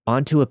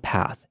 onto a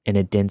path in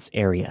a dense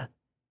area.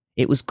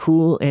 It was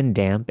cool and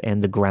damp,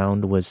 and the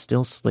ground was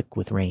still slick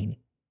with rain.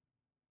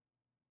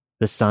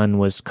 The sun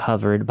was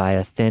covered by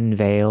a thin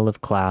veil of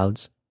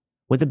clouds,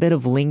 with a bit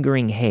of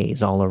lingering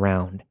haze all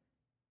around.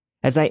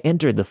 As I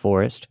entered the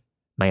forest,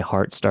 my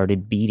heart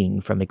started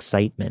beating from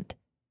excitement.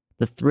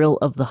 The thrill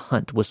of the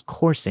hunt was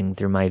coursing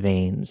through my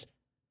veins,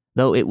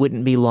 though it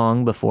wouldn't be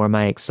long before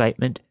my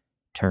excitement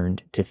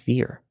turned to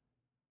fear.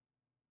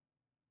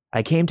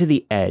 I came to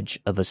the edge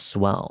of a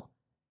swell,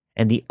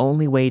 and the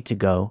only way to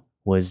go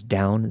was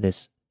down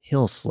this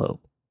hill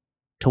slope,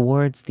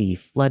 towards the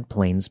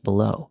floodplains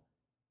below.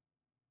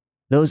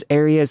 Those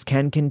areas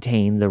can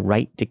contain the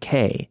right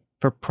decay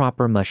for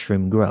proper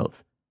mushroom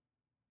growth.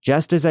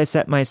 Just as I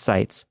set my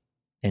sights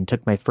and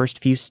took my first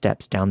few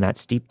steps down that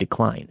steep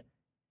decline,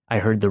 I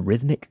heard the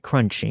rhythmic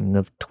crunching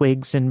of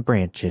twigs and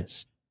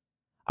branches.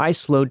 I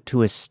slowed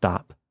to a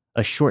stop,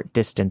 a short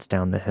distance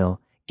down the hill,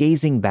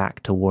 gazing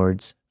back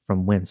towards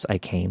from whence I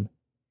came.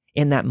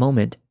 In that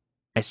moment,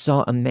 I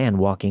saw a man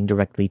walking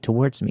directly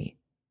towards me.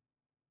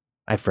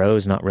 I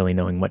froze, not really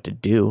knowing what to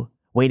do,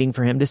 waiting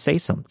for him to say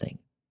something.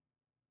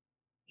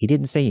 He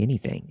didn't say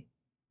anything,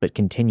 but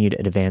continued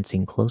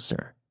advancing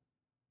closer.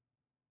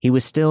 He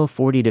was still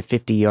 40 to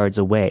 50 yards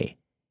away,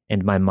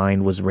 and my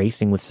mind was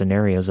racing with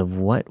scenarios of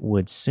what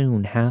would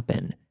soon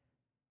happen,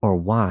 or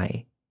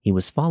why he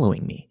was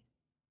following me.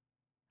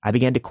 I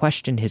began to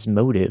question his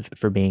motive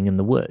for being in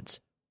the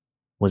woods.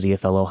 Was he a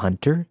fellow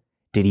hunter?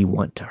 Did he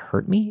want to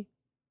hurt me?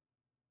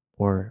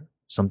 Or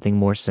something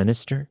more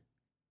sinister?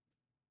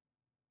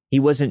 He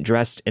wasn't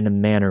dressed in a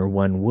manner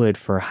one would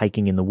for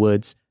hiking in the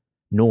woods,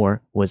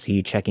 nor was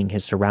he checking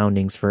his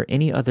surroundings for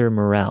any other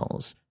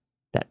morels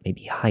that may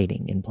be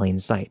hiding in plain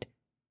sight.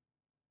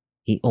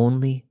 He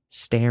only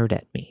stared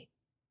at me.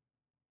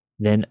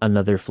 Then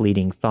another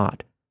fleeting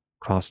thought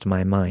crossed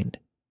my mind.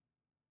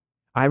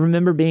 I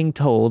remember being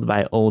told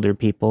by older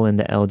people in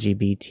the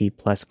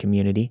LGBT+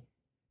 community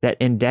that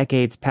in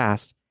decades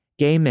past,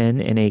 gay men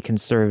in a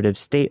conservative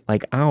state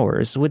like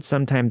ours would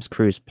sometimes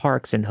cruise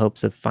parks in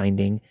hopes of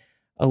finding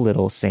a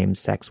little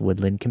same-sex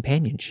woodland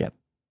companionship.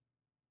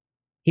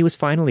 He was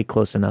finally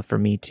close enough for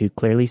me to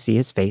clearly see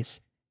his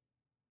face,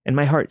 and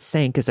my heart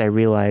sank as I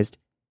realized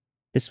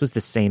this was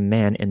the same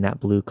man in that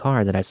blue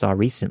car that I saw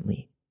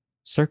recently,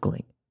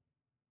 circling.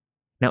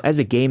 Now, as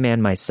a gay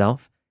man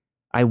myself,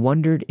 I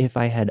wondered if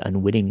I had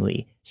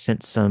unwittingly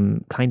sent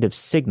some kind of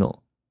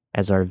signal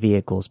as our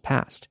vehicles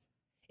passed.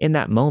 In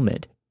that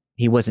moment,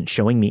 he wasn't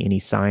showing me any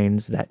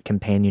signs that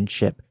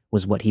companionship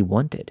was what he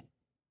wanted.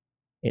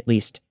 At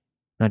least,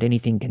 not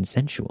anything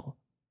consensual.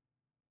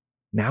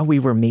 Now we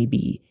were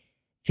maybe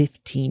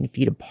 15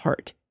 feet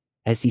apart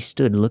as he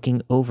stood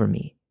looking over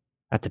me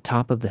at the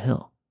top of the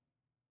hill.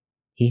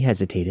 He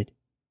hesitated,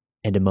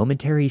 and a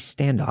momentary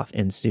standoff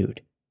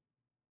ensued.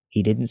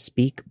 He didn't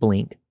speak,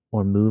 blink,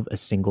 or move a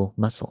single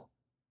muscle.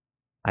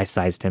 I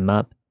sized him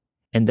up,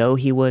 and though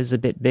he was a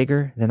bit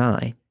bigger than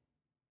I,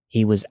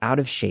 he was out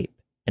of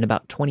shape and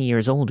about 20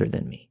 years older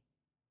than me.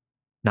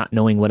 Not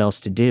knowing what else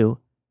to do,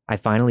 I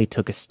finally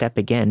took a step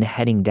again,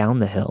 heading down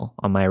the hill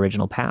on my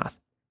original path.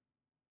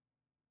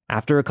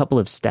 After a couple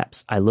of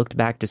steps, I looked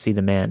back to see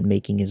the man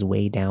making his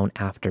way down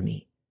after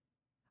me.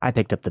 I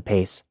picked up the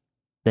pace.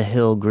 The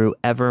hill grew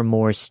ever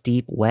more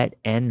steep, wet,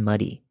 and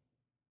muddy.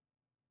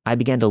 I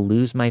began to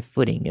lose my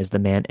footing as the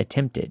man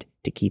attempted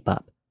to keep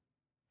up.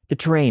 The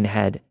terrain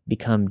had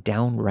become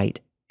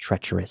downright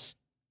treacherous,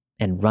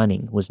 and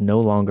running was no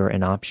longer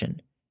an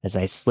option as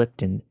I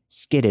slipped and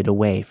skidded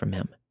away from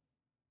him.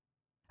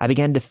 I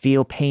began to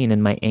feel pain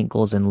in my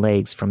ankles and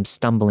legs from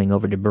stumbling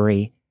over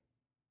debris.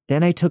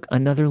 Then I took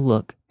another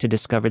look to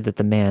discover that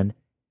the man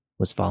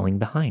was falling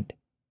behind.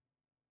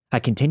 I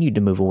continued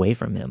to move away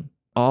from him,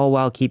 all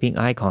while keeping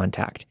eye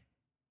contact.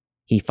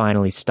 He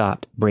finally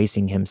stopped,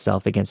 bracing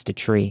himself against a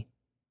tree.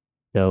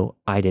 Though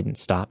I didn't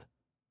stop.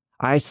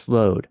 I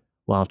slowed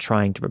while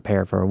trying to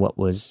prepare for what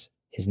was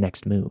his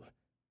next move.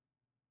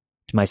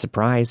 To my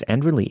surprise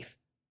and relief,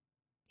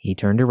 he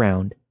turned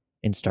around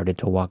and started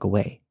to walk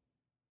away.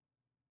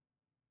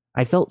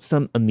 I felt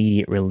some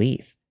immediate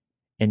relief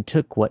and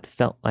took what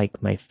felt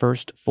like my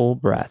first full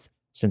breath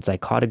since I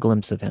caught a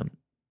glimpse of him.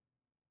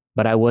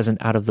 But I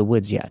wasn't out of the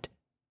woods yet,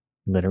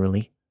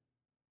 literally.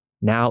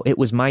 Now it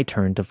was my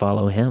turn to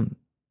follow him.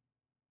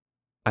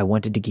 I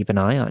wanted to keep an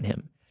eye on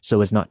him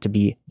so as not to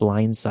be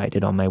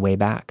blindsided on my way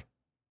back.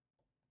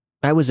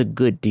 I was a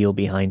good deal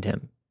behind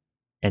him,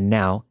 and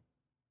now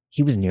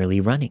he was nearly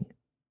running.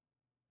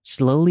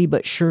 Slowly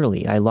but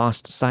surely I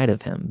lost sight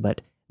of him,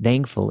 but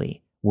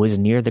thankfully was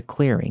near the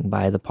clearing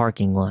by the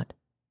parking lot.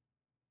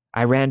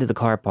 I ran to the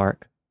car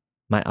park,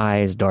 my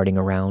eyes darting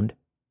around,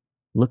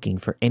 looking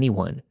for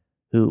anyone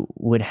who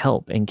would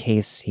help in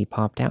case he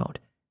popped out.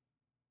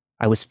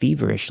 I was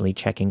feverishly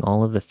checking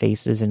all of the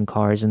faces and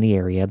cars in the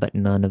area, but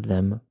none of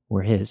them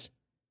were his.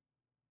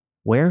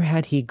 Where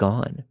had he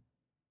gone?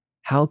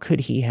 How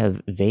could he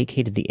have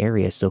vacated the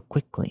area so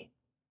quickly?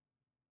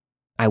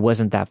 I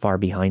wasn't that far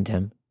behind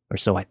him, or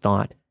so I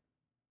thought.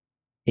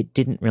 It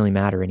didn't really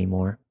matter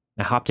anymore.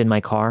 I hopped in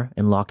my car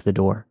and locked the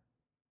door.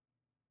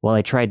 While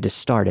I tried to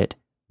start it,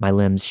 my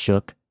limbs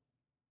shook.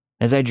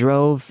 As I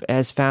drove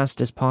as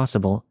fast as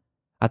possible,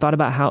 I thought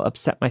about how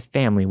upset my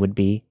family would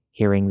be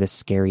hearing this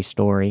scary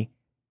story,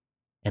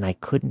 and I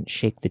couldn't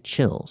shake the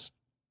chills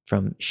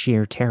from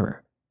sheer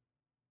terror.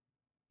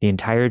 The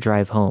entire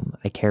drive home,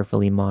 I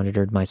carefully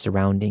monitored my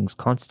surroundings,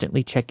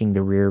 constantly checking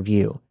the rear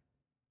view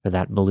for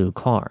that blue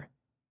car.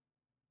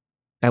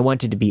 I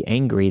wanted to be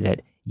angry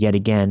that, yet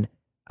again,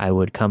 I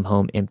would come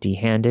home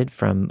empty-handed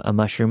from a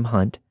mushroom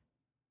hunt,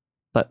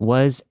 but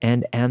was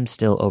and am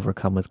still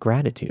overcome with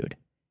gratitude,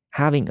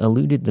 having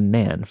eluded the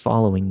man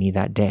following me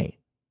that day.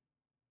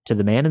 To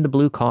the man in the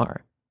blue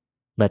car,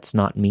 let's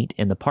not meet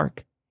in the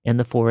park, in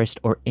the forest,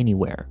 or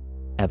anywhere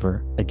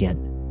ever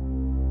again.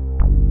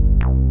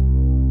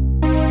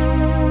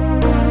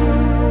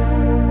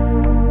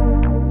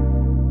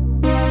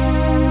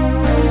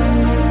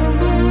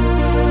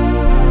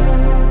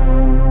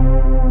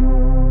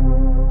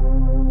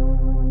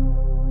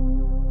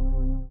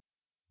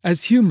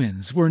 As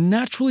humans, we're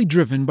naturally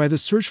driven by the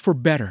search for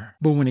better.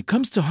 But when it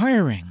comes to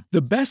hiring,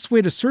 the best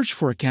way to search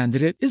for a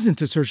candidate isn't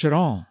to search at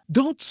all.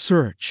 Don't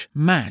search,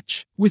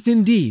 match with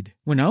Indeed.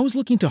 When I was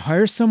looking to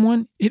hire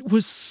someone, it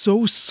was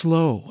so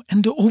slow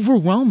and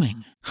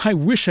overwhelming. I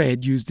wish I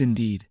had used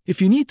Indeed.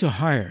 If you need to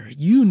hire,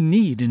 you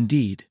need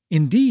Indeed.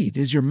 Indeed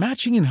is your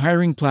matching and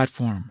hiring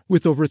platform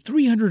with over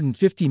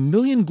 350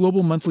 million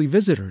global monthly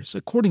visitors,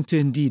 according to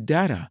Indeed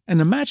data, and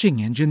a matching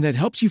engine that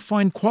helps you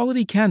find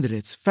quality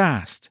candidates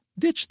fast.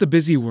 Ditch the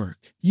busy work.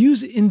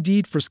 Use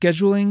Indeed for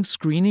scheduling,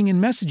 screening,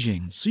 and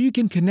messaging so you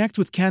can connect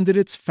with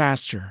candidates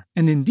faster.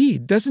 And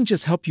Indeed doesn't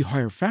just help you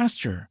hire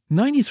faster.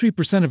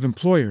 93% of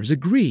employers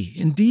agree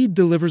Indeed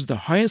delivers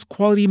the highest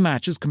quality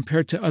matches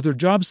compared to other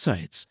job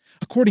sites,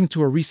 according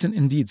to a recent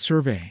Indeed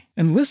survey.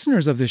 And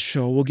listeners of this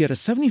show will get a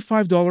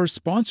 $75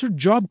 sponsored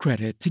job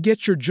credit to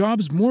get your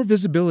jobs more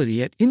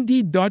visibility at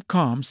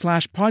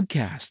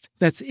Indeed.com/podcast.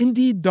 That's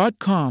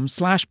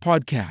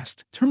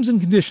Indeed.com/podcast. Terms and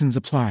conditions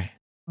apply.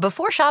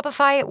 Before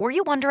Shopify, were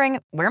you wondering,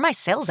 where are my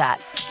sales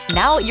at?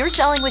 Now you're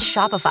selling with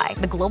Shopify,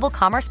 the global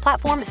commerce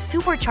platform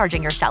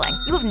supercharging your selling.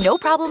 You have no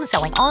problem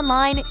selling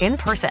online, in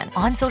person,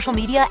 on social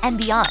media, and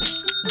beyond.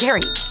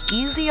 Gary,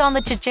 easy on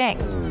the cha-ching.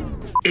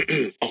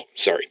 Oh,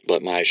 sorry,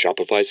 but my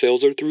Shopify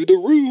sales are through the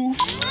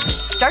roof.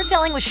 Start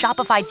selling with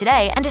Shopify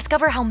today and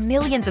discover how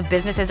millions of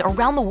businesses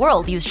around the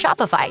world use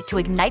Shopify to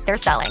ignite their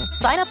selling.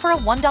 Sign up for a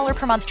 $1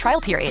 per month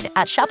trial period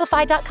at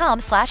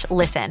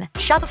shopify.com/listen.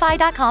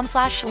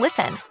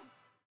 Shopify.com/listen.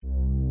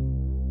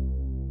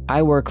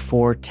 I work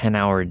 4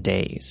 10-hour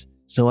days,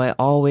 so I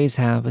always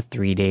have a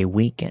 3-day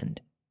weekend.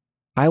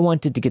 I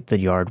wanted to get the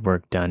yard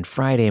work done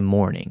Friday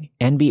morning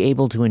and be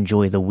able to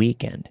enjoy the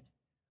weekend.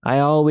 I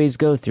always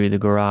go through the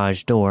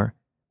garage door,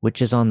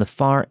 which is on the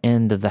far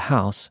end of the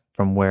house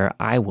from where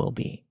I will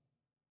be.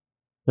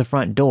 The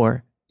front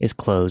door is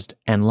closed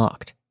and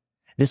locked.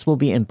 This will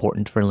be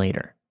important for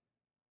later.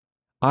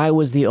 I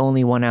was the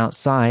only one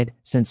outside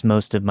since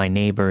most of my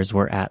neighbors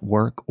were at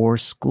work or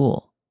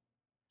school.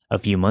 A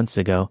few months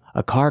ago,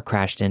 a car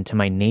crashed into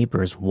my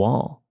neighbor's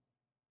wall.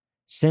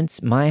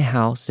 Since my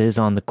house is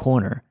on the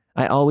corner,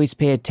 I always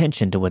pay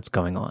attention to what's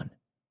going on.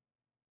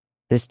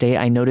 This day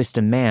I noticed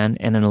a man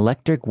in an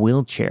electric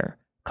wheelchair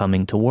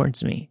coming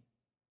towards me.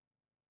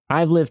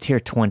 I've lived here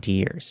 20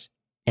 years,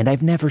 and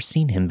I've never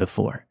seen him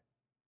before.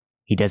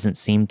 He doesn't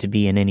seem to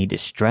be in any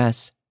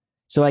distress,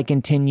 so I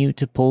continue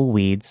to pull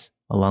weeds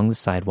along the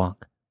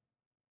sidewalk.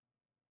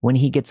 When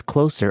he gets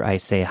closer, I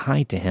say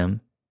hi to him,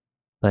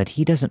 but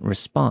he doesn't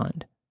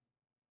respond.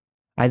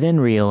 I then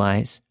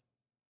realize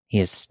he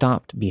has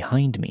stopped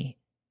behind me,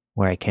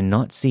 where I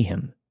cannot see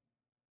him.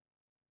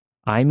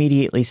 I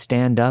immediately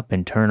stand up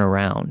and turn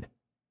around.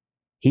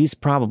 He's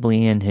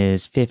probably in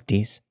his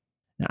 50s.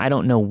 I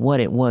don't know what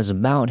it was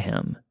about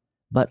him,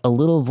 but a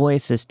little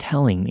voice is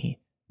telling me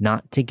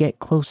not to get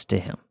close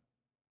to him.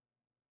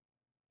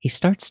 He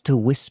starts to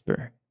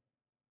whisper.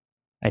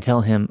 I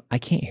tell him I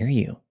can't hear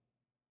you.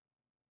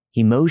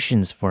 He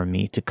motions for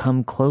me to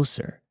come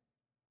closer,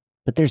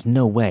 but there's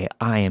no way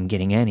I am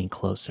getting any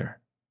closer.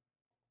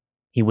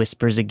 He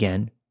whispers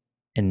again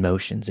and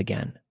motions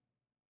again.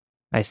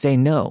 I say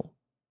no.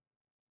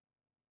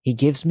 He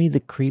gives me the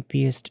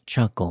creepiest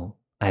chuckle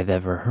I've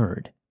ever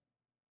heard.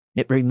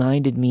 It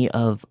reminded me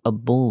of a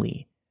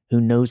bully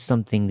who knows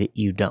something that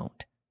you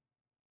don't.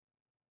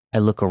 I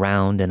look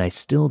around and I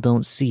still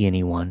don't see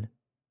anyone.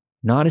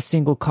 Not a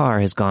single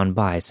car has gone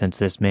by since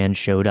this man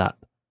showed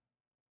up.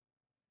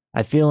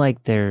 I feel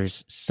like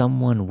there's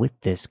someone with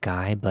this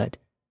guy, but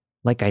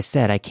like I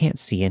said, I can't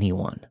see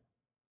anyone.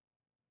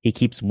 He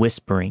keeps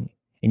whispering,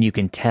 and you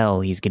can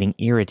tell he's getting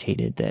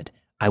irritated that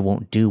I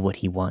won't do what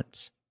he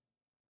wants.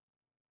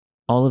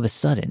 All of a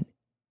sudden,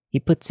 he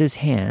puts his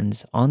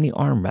hands on the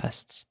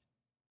armrests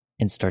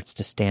and starts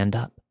to stand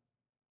up.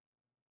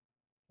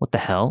 What the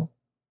hell?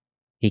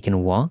 He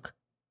can walk?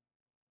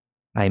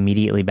 I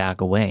immediately back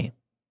away.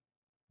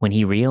 When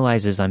he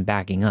realizes I'm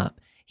backing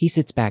up, he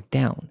sits back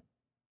down.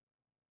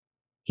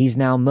 He's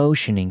now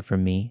motioning for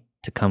me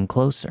to come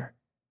closer.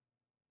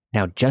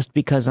 Now, just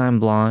because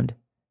I'm blonde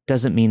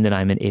doesn't mean that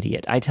I'm an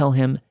idiot. I tell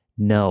him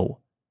no.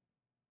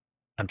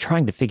 I'm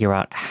trying to figure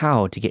out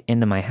how to get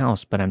into my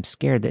house, but I'm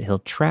scared that he'll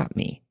trap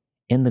me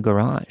in the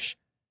garage.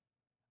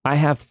 I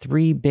have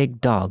 3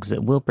 big dogs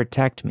that will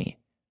protect me,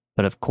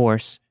 but of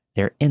course,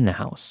 they're in the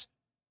house.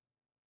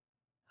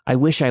 I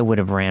wish I would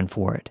have ran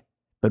for it,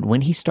 but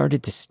when he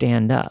started to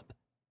stand up,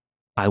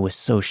 I was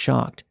so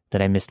shocked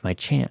that I missed my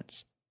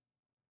chance.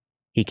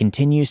 He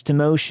continues to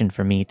motion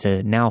for me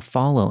to now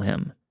follow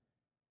him.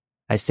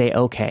 I say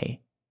okay,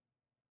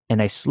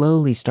 and I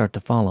slowly start to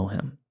follow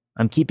him.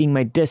 I'm keeping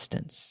my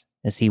distance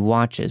as he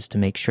watches to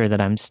make sure that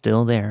I'm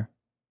still there,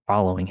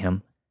 following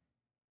him.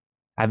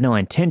 I have no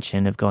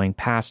intention of going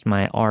past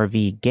my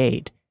RV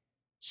gate,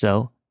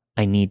 so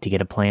I need to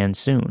get a plan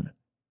soon.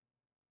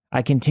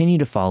 I continue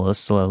to follow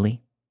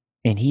slowly,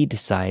 and he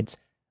decides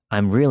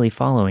I'm really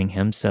following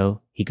him,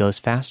 so he goes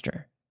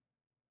faster.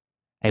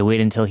 I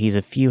wait until he's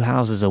a few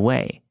houses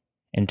away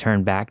and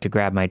turn back to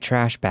grab my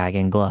trash bag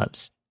and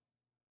gloves.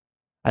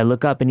 I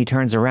look up and he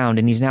turns around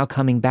and he's now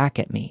coming back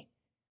at me.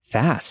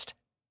 Fast.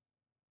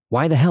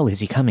 Why the hell is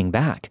he coming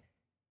back?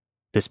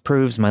 This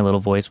proves my little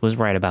voice was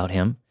right about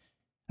him.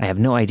 I have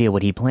no idea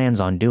what he plans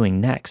on doing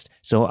next,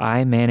 so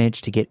I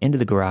manage to get into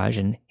the garage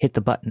and hit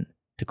the button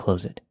to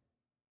close it.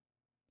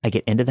 I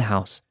get into the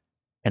house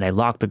and I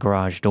lock the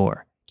garage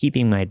door,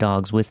 keeping my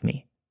dogs with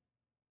me.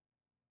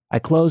 I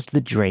closed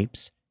the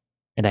drapes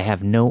and I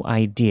have no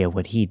idea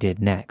what he did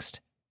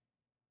next.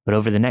 But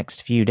over the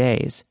next few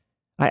days,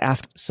 I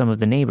asked some of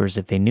the neighbors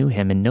if they knew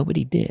him and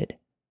nobody did.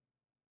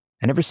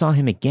 I never saw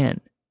him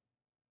again.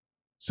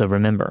 So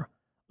remember,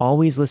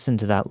 always listen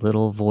to that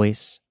little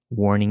voice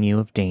warning you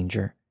of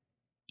danger,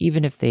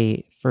 even if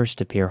they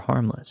first appear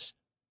harmless.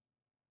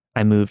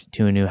 I moved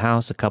to a new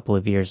house a couple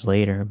of years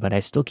later, but I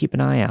still keep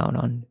an eye out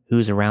on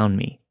who's around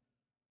me.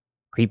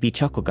 Creepy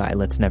chuckle guy,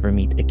 let's never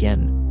meet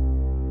again.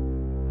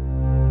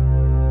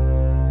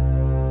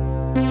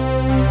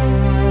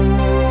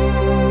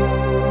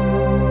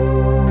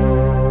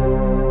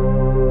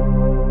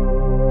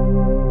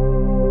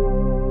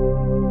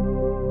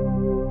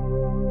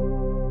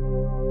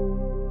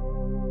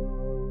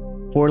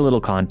 For a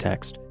little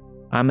context,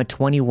 I'm a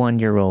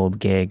 21-year-old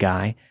gay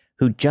guy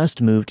who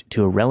just moved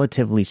to a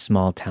relatively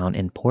small town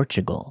in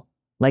Portugal.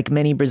 Like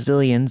many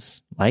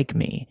Brazilians, like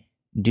me,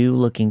 do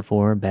looking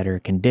for better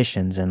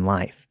conditions in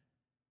life.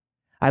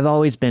 I've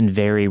always been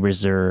very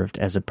reserved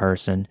as a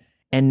person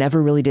and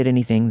never really did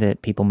anything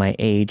that people my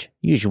age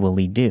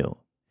usually do.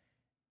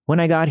 When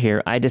I got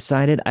here, I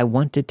decided I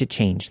wanted to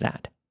change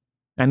that.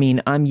 I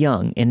mean, I'm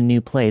young in a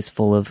new place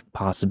full of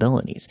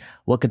possibilities.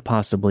 What could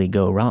possibly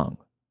go wrong?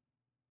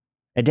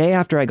 A day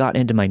after I got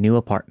into my new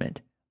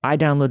apartment, I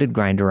downloaded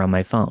Grindr on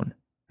my phone.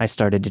 I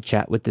started to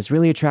chat with this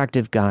really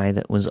attractive guy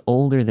that was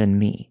older than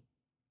me.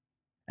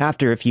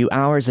 After a few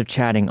hours of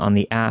chatting on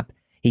the app,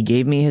 he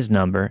gave me his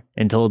number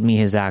and told me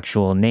his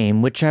actual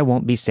name, which I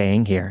won't be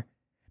saying here.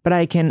 But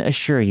I can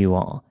assure you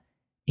all,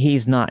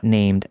 he's not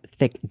named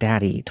Thick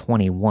Daddy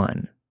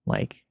 21,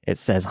 like it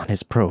says on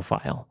his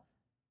profile.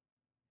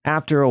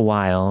 After a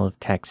while of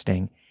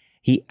texting,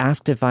 he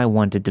asked if I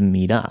wanted to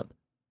meet up.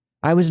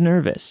 I was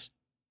nervous.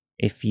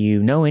 If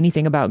you know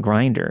anything about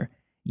Grindr,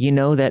 you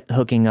know that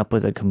hooking up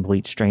with a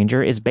complete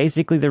stranger is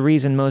basically the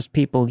reason most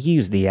people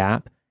use the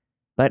app.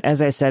 But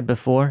as I said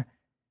before,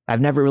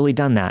 I've never really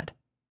done that.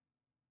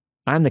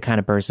 I'm the kind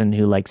of person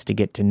who likes to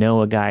get to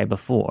know a guy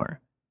before.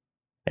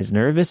 As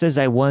nervous as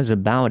I was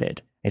about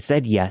it, I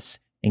said yes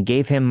and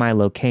gave him my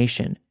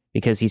location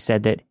because he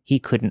said that he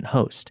couldn't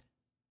host.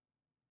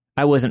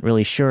 I wasn't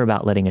really sure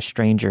about letting a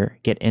stranger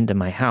get into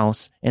my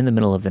house in the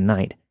middle of the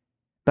night,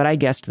 but I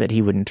guessed that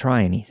he wouldn't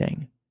try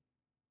anything.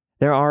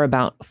 There are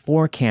about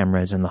 4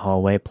 cameras in the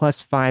hallway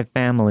plus 5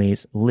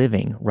 families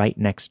living right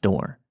next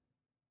door.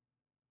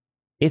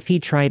 If he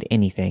tried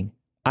anything,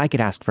 I could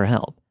ask for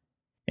help,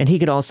 and he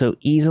could also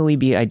easily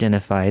be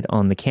identified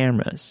on the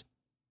cameras.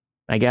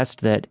 I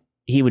guessed that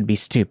he would be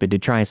stupid to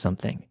try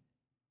something.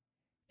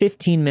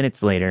 15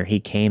 minutes later, he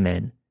came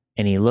in,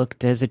 and he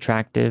looked as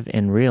attractive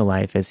in real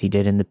life as he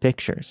did in the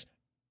pictures.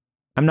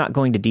 I'm not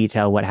going to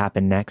detail what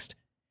happened next.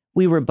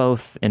 We were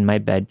both in my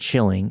bed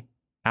chilling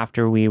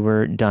after we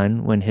were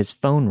done when his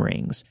phone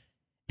rings,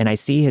 and I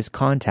see his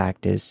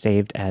contact is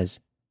saved as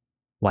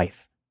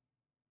wife.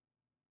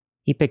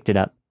 He picked it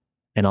up,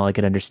 and all I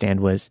could understand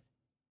was,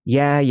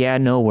 Yeah,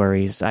 no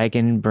worries. I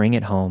can bring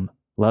it home.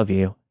 Love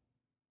you.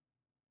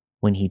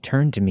 When he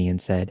turned to me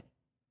and said,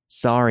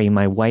 Sorry,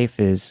 my wife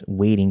is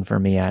waiting for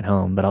me at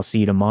home, but I'll see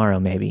you tomorrow,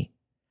 maybe.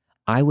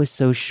 I was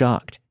so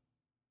shocked.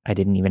 I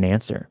didn't even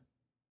answer.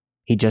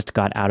 He just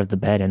got out of the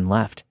bed and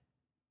left.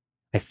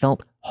 I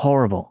felt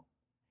horrible.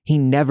 He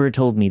never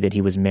told me that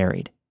he was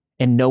married,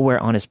 and nowhere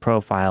on his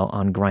profile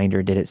on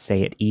Grindr did it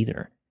say it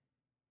either.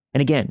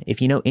 And again,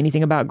 if you know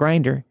anything about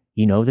Grindr,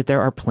 you know that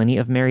there are plenty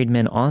of married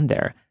men on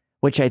there,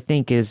 which I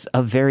think is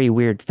a very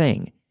weird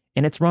thing,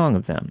 and it's wrong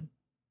of them.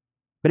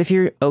 But if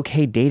you're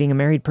okay dating a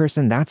married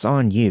person, that's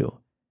on you.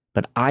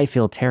 But I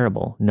feel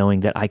terrible knowing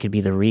that I could be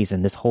the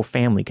reason this whole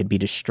family could be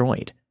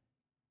destroyed.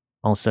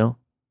 Also,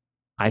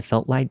 I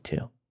felt lied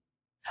to.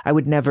 I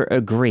would never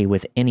agree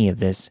with any of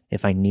this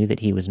if I knew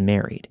that he was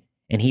married,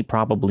 and he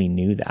probably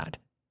knew that.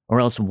 Or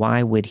else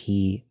why would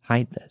he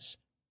hide this?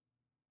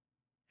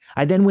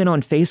 I then went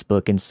on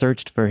Facebook and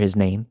searched for his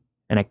name,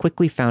 and I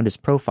quickly found his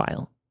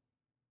profile.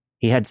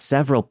 He had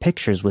several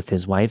pictures with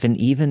his wife and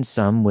even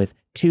some with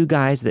 2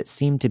 guys that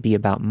seemed to be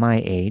about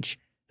my age,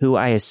 who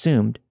I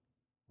assumed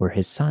were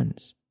his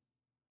sons.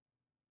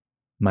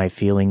 My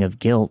feeling of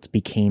guilt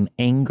became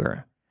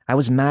anger. I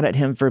was mad at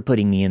him for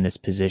putting me in this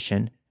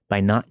position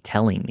by not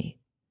telling me,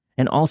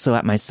 and also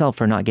at myself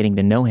for not getting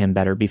to know him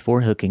better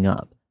before hooking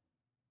up.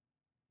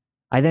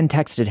 I then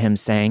texted him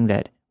saying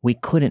that we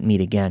couldn't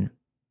meet again,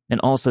 and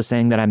also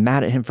saying that I'm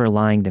mad at him for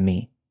lying to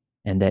me,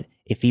 and that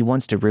if he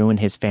wants to ruin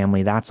his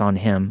family, that's on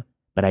him,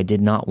 but I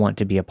did not want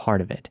to be a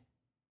part of it.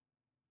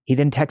 He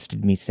then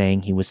texted me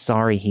saying he was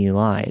sorry he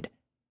lied,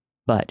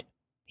 but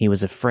he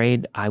was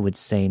afraid I would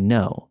say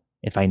no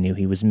if I knew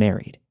he was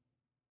married.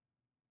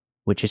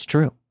 Which is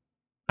true.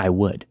 I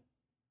would.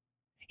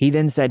 He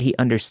then said he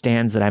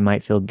understands that I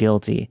might feel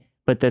guilty,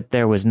 but that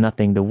there was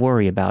nothing to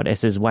worry about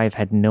as his wife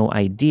had no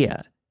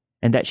idea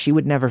and that she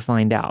would never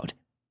find out.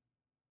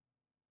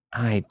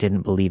 I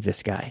didn't believe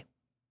this guy.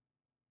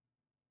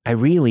 I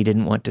really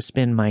didn't want to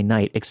spend my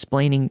night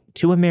explaining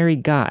to a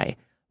married guy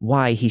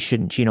why he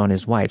shouldn't cheat on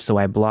his wife, so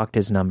I blocked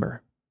his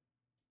number.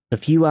 A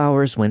few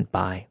hours went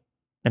by,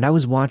 and I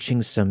was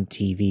watching some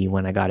TV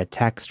when I got a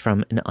text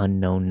from an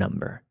unknown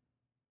number.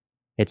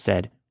 It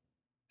said,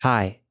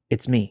 "Hi,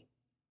 it's me.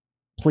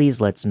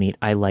 Please let's meet,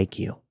 I like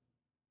you."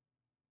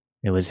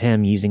 It was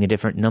him using a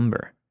different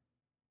number.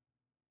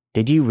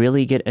 "Did you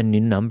really get a new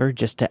number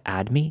just to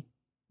add me?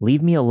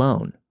 Leave me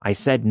alone. I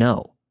said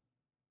no."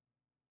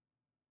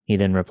 He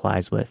then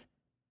replies with,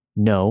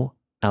 "No,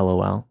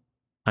 LOL.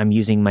 I'm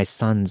using my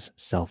son's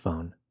cell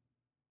phone."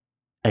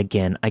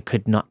 Again, I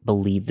could not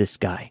believe this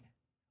guy.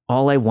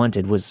 All I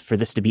wanted was for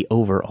this to be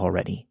over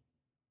already.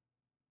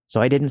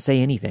 So I didn't say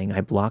anything.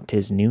 I blocked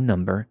his new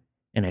number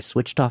and I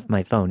switched off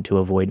my phone to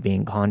avoid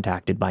being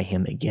contacted by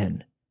him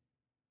again.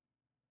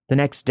 The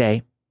next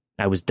day,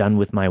 I was done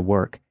with my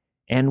work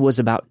and was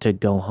about to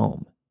go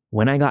home.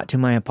 When I got to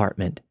my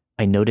apartment,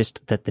 I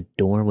noticed that the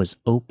door was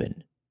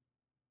open.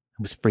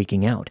 I was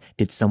freaking out.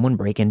 Did someone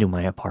break into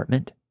my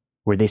apartment?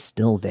 Were they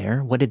still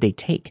there? What did they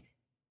take?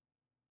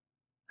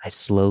 I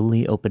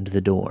slowly opened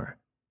the door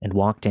and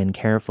walked in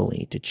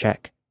carefully to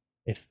check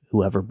if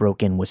whoever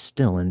broke in was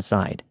still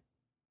inside.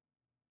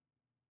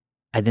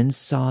 I then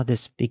saw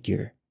this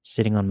figure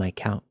sitting on my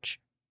couch.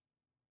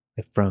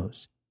 I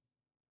froze.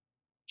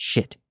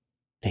 Shit,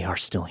 they are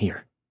still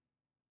here.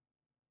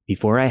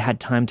 Before I had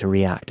time to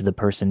react, the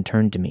person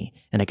turned to me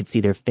and I could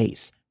see their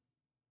face.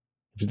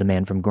 It was the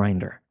man from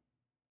Grindr.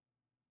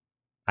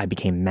 I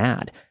became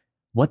mad.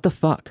 What the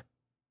fuck?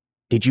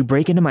 Did you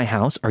break into my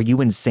house? Are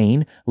you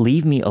insane?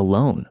 Leave me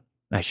alone,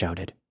 I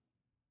shouted.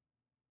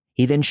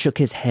 He then shook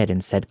his head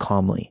and said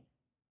calmly,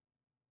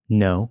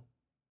 "No,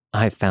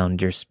 I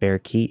found your spare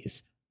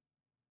keys.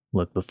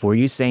 Look, before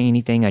you say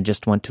anything, I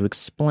just want to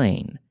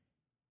explain."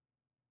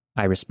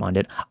 I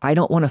responded, "I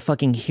don't want to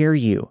fucking hear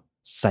you,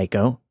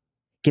 psycho.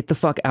 Get the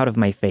fuck out of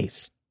my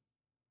face."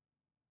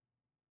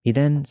 He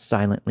then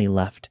silently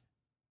left.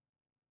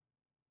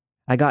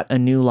 I got a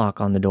new lock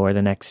on the door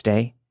the next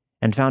day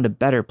and found a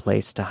better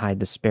place to hide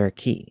the spare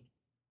key.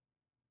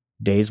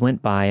 Days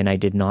went by and I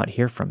did not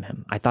hear from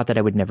him. I thought that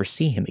I would never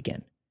see him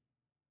again.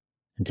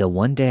 Until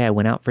one day I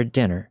went out for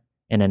dinner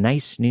in a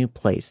nice new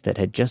place that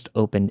had just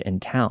opened in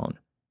town.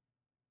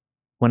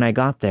 When I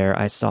got there,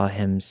 I saw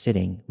him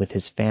sitting with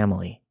his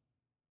family.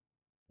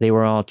 They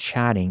were all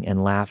chatting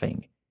and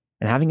laughing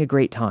and having a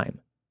great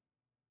time.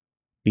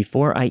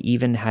 Before I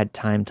even had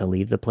time to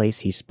leave the place,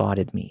 he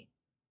spotted me.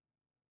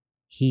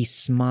 He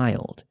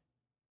smiled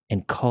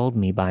and called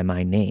me by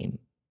my name.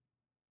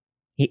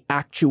 He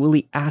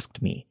actually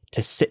asked me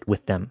to sit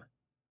with them.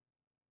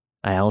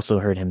 I also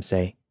heard him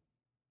say,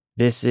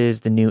 "This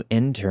is the new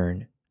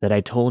intern that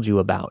I told you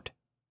about,"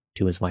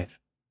 to his wife.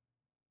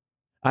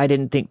 I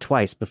didn't think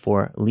twice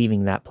before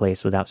leaving that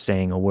place without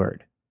saying a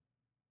word.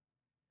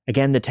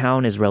 Again, the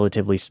town is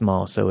relatively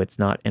small, so it's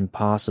not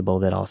impossible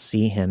that I'll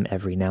see him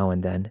every now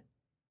and then.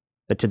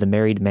 But to the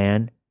married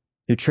man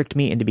who tricked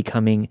me into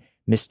becoming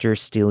Mr.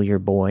 Steal Your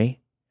Boy,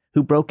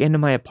 who broke into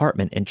my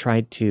apartment and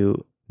tried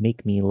to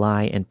make me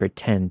lie and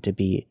pretend to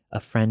be a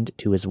friend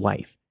to his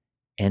wife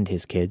and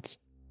his kids,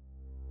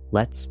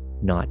 let's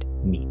not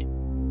meet.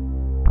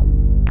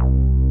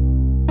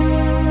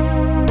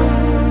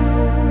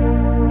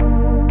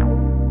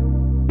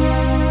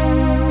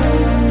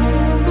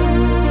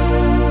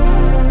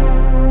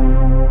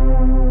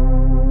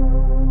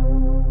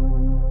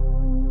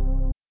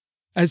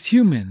 As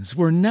humans,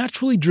 we're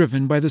naturally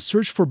driven by the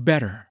search for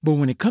better. But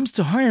when it comes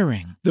to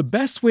hiring, the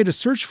best way to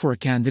search for a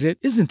candidate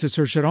isn't to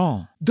search at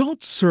all.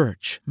 Don't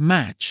search,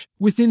 match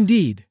with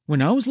Indeed.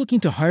 When I was looking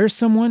to hire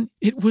someone,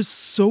 it was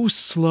so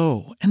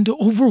slow and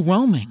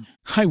overwhelming.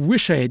 I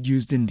wish I had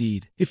used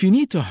Indeed. If you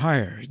need to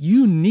hire,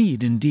 you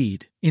need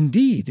Indeed.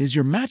 Indeed is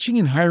your matching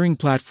and hiring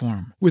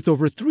platform with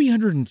over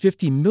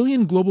 350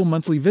 million global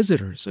monthly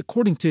visitors,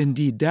 according to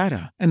Indeed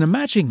data, and a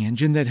matching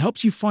engine that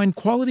helps you find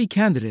quality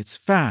candidates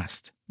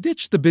fast.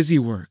 Ditch the busy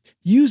work.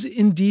 Use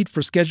Indeed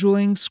for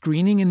scheduling,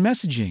 screening, and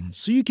messaging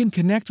so you can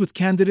connect with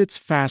candidates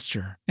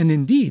faster. And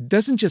Indeed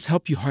doesn't just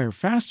help you hire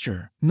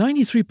faster.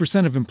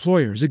 93% of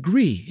employers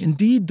agree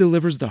Indeed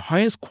delivers the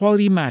highest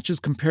quality matches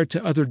compared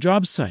to other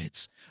job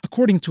sites,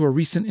 according to a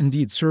recent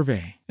Indeed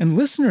survey. And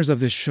listeners of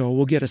this show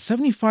will get a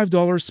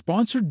 $75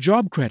 sponsored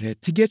job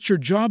credit to get your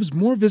jobs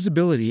more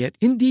visibility at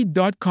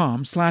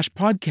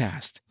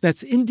Indeed.com/podcast.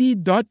 That's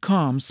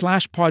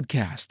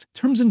Indeed.com/podcast.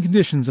 Terms and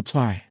conditions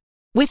apply.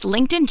 With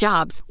LinkedIn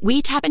Jobs,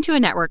 we tap into a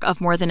network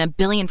of more than 1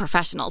 billion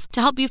professionals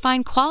to help you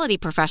find quality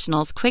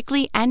professionals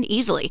quickly and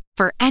easily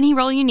for any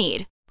role you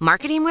need.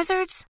 Marketing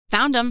wizards?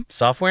 Found them.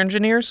 Software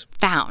engineers?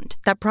 Found.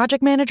 That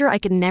project manager I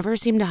could never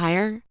seem to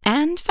hire?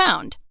 And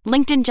found.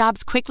 LinkedIn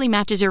Jobs quickly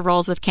matches your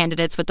roles with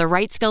candidates with the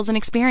right skills and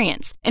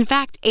experience. In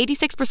fact,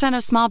 86%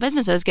 of small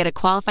businesses get a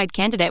qualified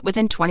candidate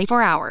within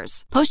 24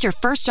 hours. Post your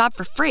first job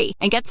for free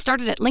and get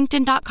started at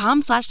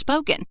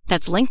linkedin.com/spoken.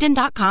 That's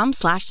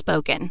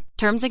linkedin.com/spoken.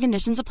 Terms and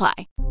conditions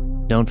apply.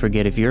 Don't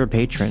forget, if you're a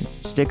patron,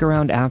 stick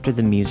around after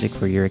the music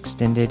for your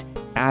extended,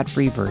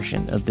 ad-free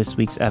version of this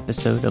week's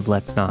episode of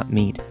Let's Not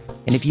Meet.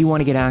 And if you want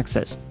to get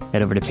access,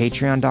 head over to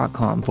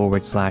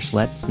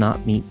patreon.com/Let's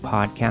Not Meet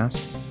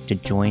podcast to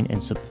join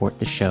and support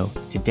the show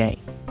today.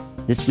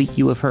 This week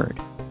you have heard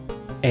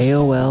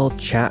AOL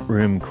Chat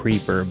Room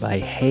Creeper by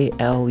Hey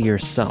L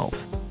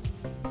Yourself,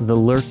 The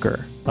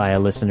Lurker by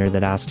a listener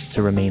that asked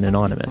to remain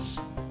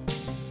anonymous,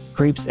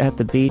 Creeps at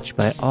the Beach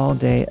by All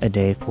Day A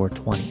Day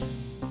 420,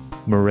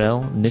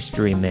 Morel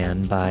Mystery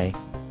Man by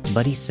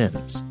Buddy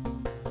Sims,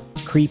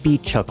 Creepy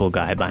Chuckle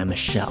Guy by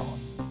Michelle,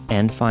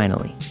 and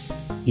finally,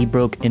 He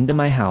Broke Into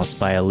My House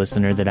by a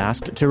listener that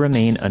asked to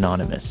remain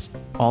anonymous.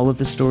 All of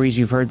the stories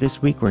you've heard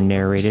this week were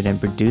narrated and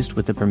produced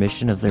with the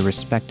permission of their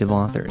respective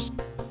authors.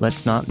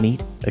 Let's Not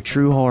Meet, a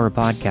true horror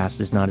podcast,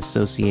 is not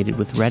associated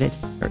with Reddit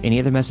or any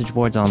other message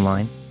boards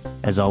online.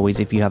 As always,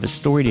 if you have a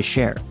story to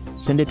share,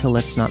 send it to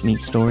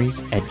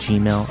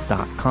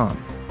letsnotmeetstories@gmail.com.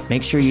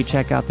 Make sure you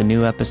check out the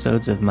new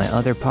episodes of my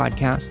other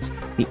podcasts,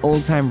 the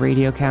Old Time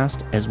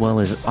Radiocast, as well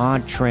as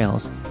Odd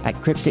Trails at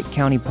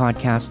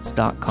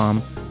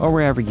crypticcountypodcasts.com or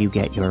wherever you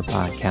get your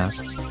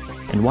podcasts.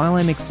 And while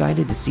I'm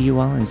excited to see you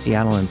all in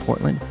Seattle and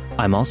Portland,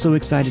 I'm also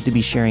excited to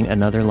be sharing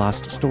another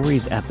Lost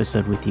Stories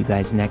episode with you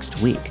guys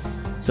next week.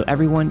 So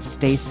everyone,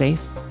 stay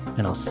safe,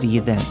 and I'll see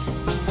you then.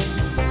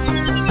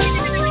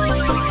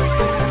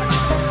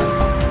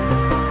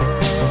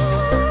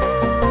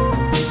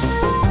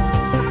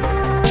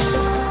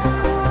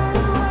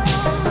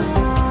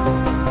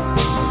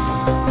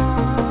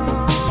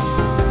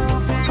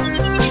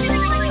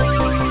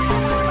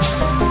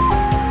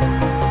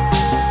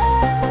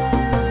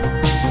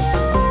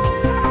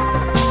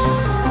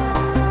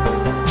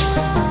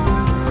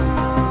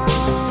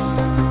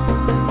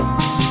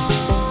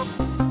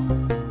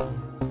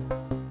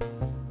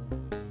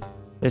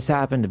 This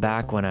happened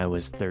back when I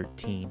was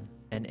 13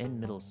 and in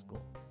middle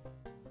school.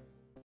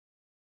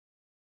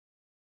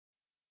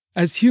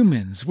 As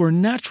humans, we're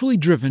naturally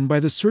driven by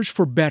the search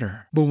for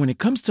better. But when it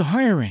comes to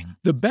hiring,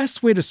 the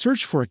best way to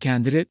search for a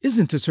candidate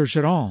isn't to search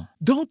at all.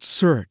 Don't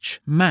search,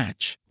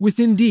 match with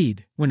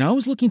Indeed. When I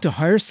was looking to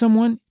hire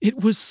someone,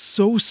 it was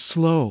so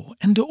slow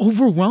and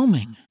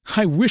overwhelming.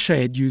 I wish I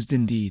had used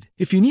Indeed.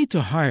 If you need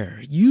to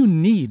hire, you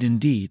need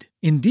Indeed.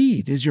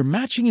 Indeed is your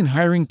matching and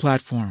hiring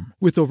platform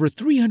with over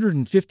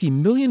 350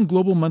 million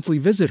global monthly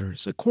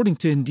visitors, according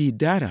to Indeed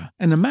data,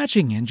 and a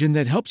matching engine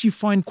that helps you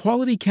find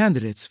quality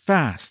candidates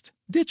fast.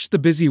 Ditch the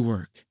busy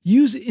work.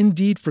 Use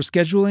Indeed for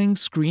scheduling,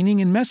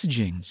 screening, and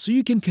messaging so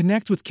you can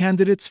connect with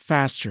candidates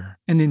faster.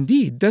 And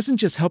Indeed doesn't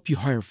just help you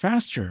hire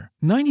faster.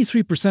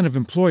 93% of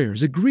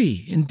employers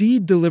agree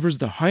Indeed delivers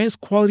the highest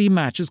quality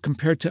matches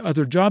compared to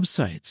other job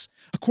sites,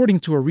 according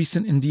to a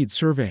recent Indeed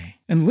survey.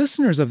 And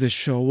listeners of this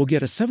show will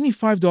get a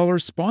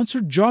 $75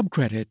 sponsored job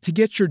credit to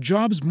get your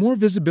jobs more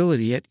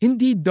visibility at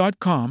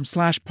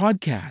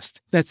Indeed.com/podcast.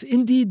 That's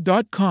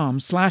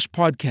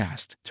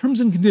Indeed.com/podcast.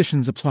 Terms and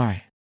conditions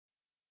apply.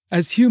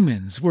 As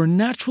humans, we're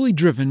naturally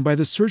driven by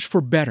the search for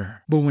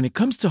better. But when it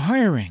comes to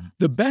hiring,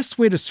 the best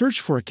way to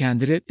search for a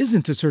candidate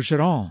isn't to search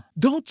at all.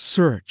 Don't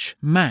search,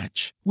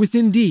 match with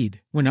Indeed.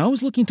 When I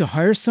was looking to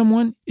hire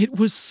someone, it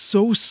was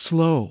so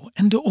slow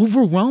and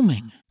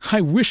overwhelming.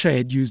 I wish I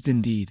had used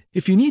Indeed.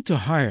 If you need to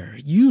hire,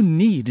 you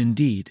need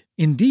Indeed.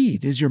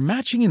 Indeed is your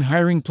matching and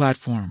hiring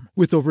platform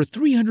with over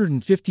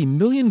 350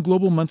 million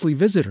global monthly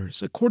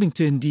visitors, according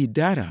to Indeed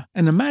data,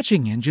 and a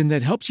matching engine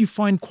that helps you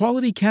find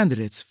quality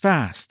candidates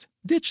fast.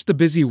 Ditch the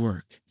busy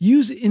work.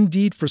 Use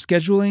Indeed for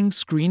scheduling,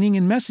 screening,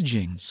 and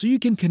messaging so you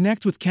can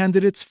connect with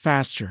candidates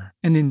faster.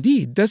 And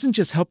Indeed doesn't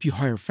just help you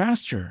hire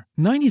faster.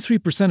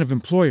 93% of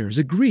employers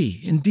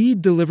agree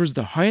Indeed delivers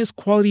the highest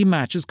quality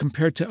matches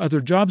compared to other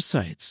job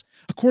sites,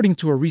 according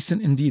to a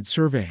recent Indeed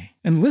survey.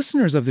 And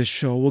listeners of this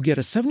show will get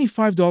a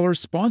 $75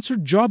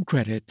 sponsored job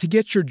credit to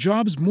get your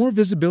jobs more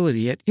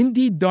visibility at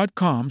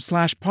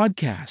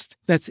Indeed.com/podcast.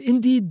 That's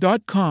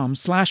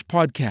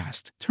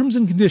Indeed.com/podcast. Terms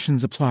and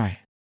conditions apply.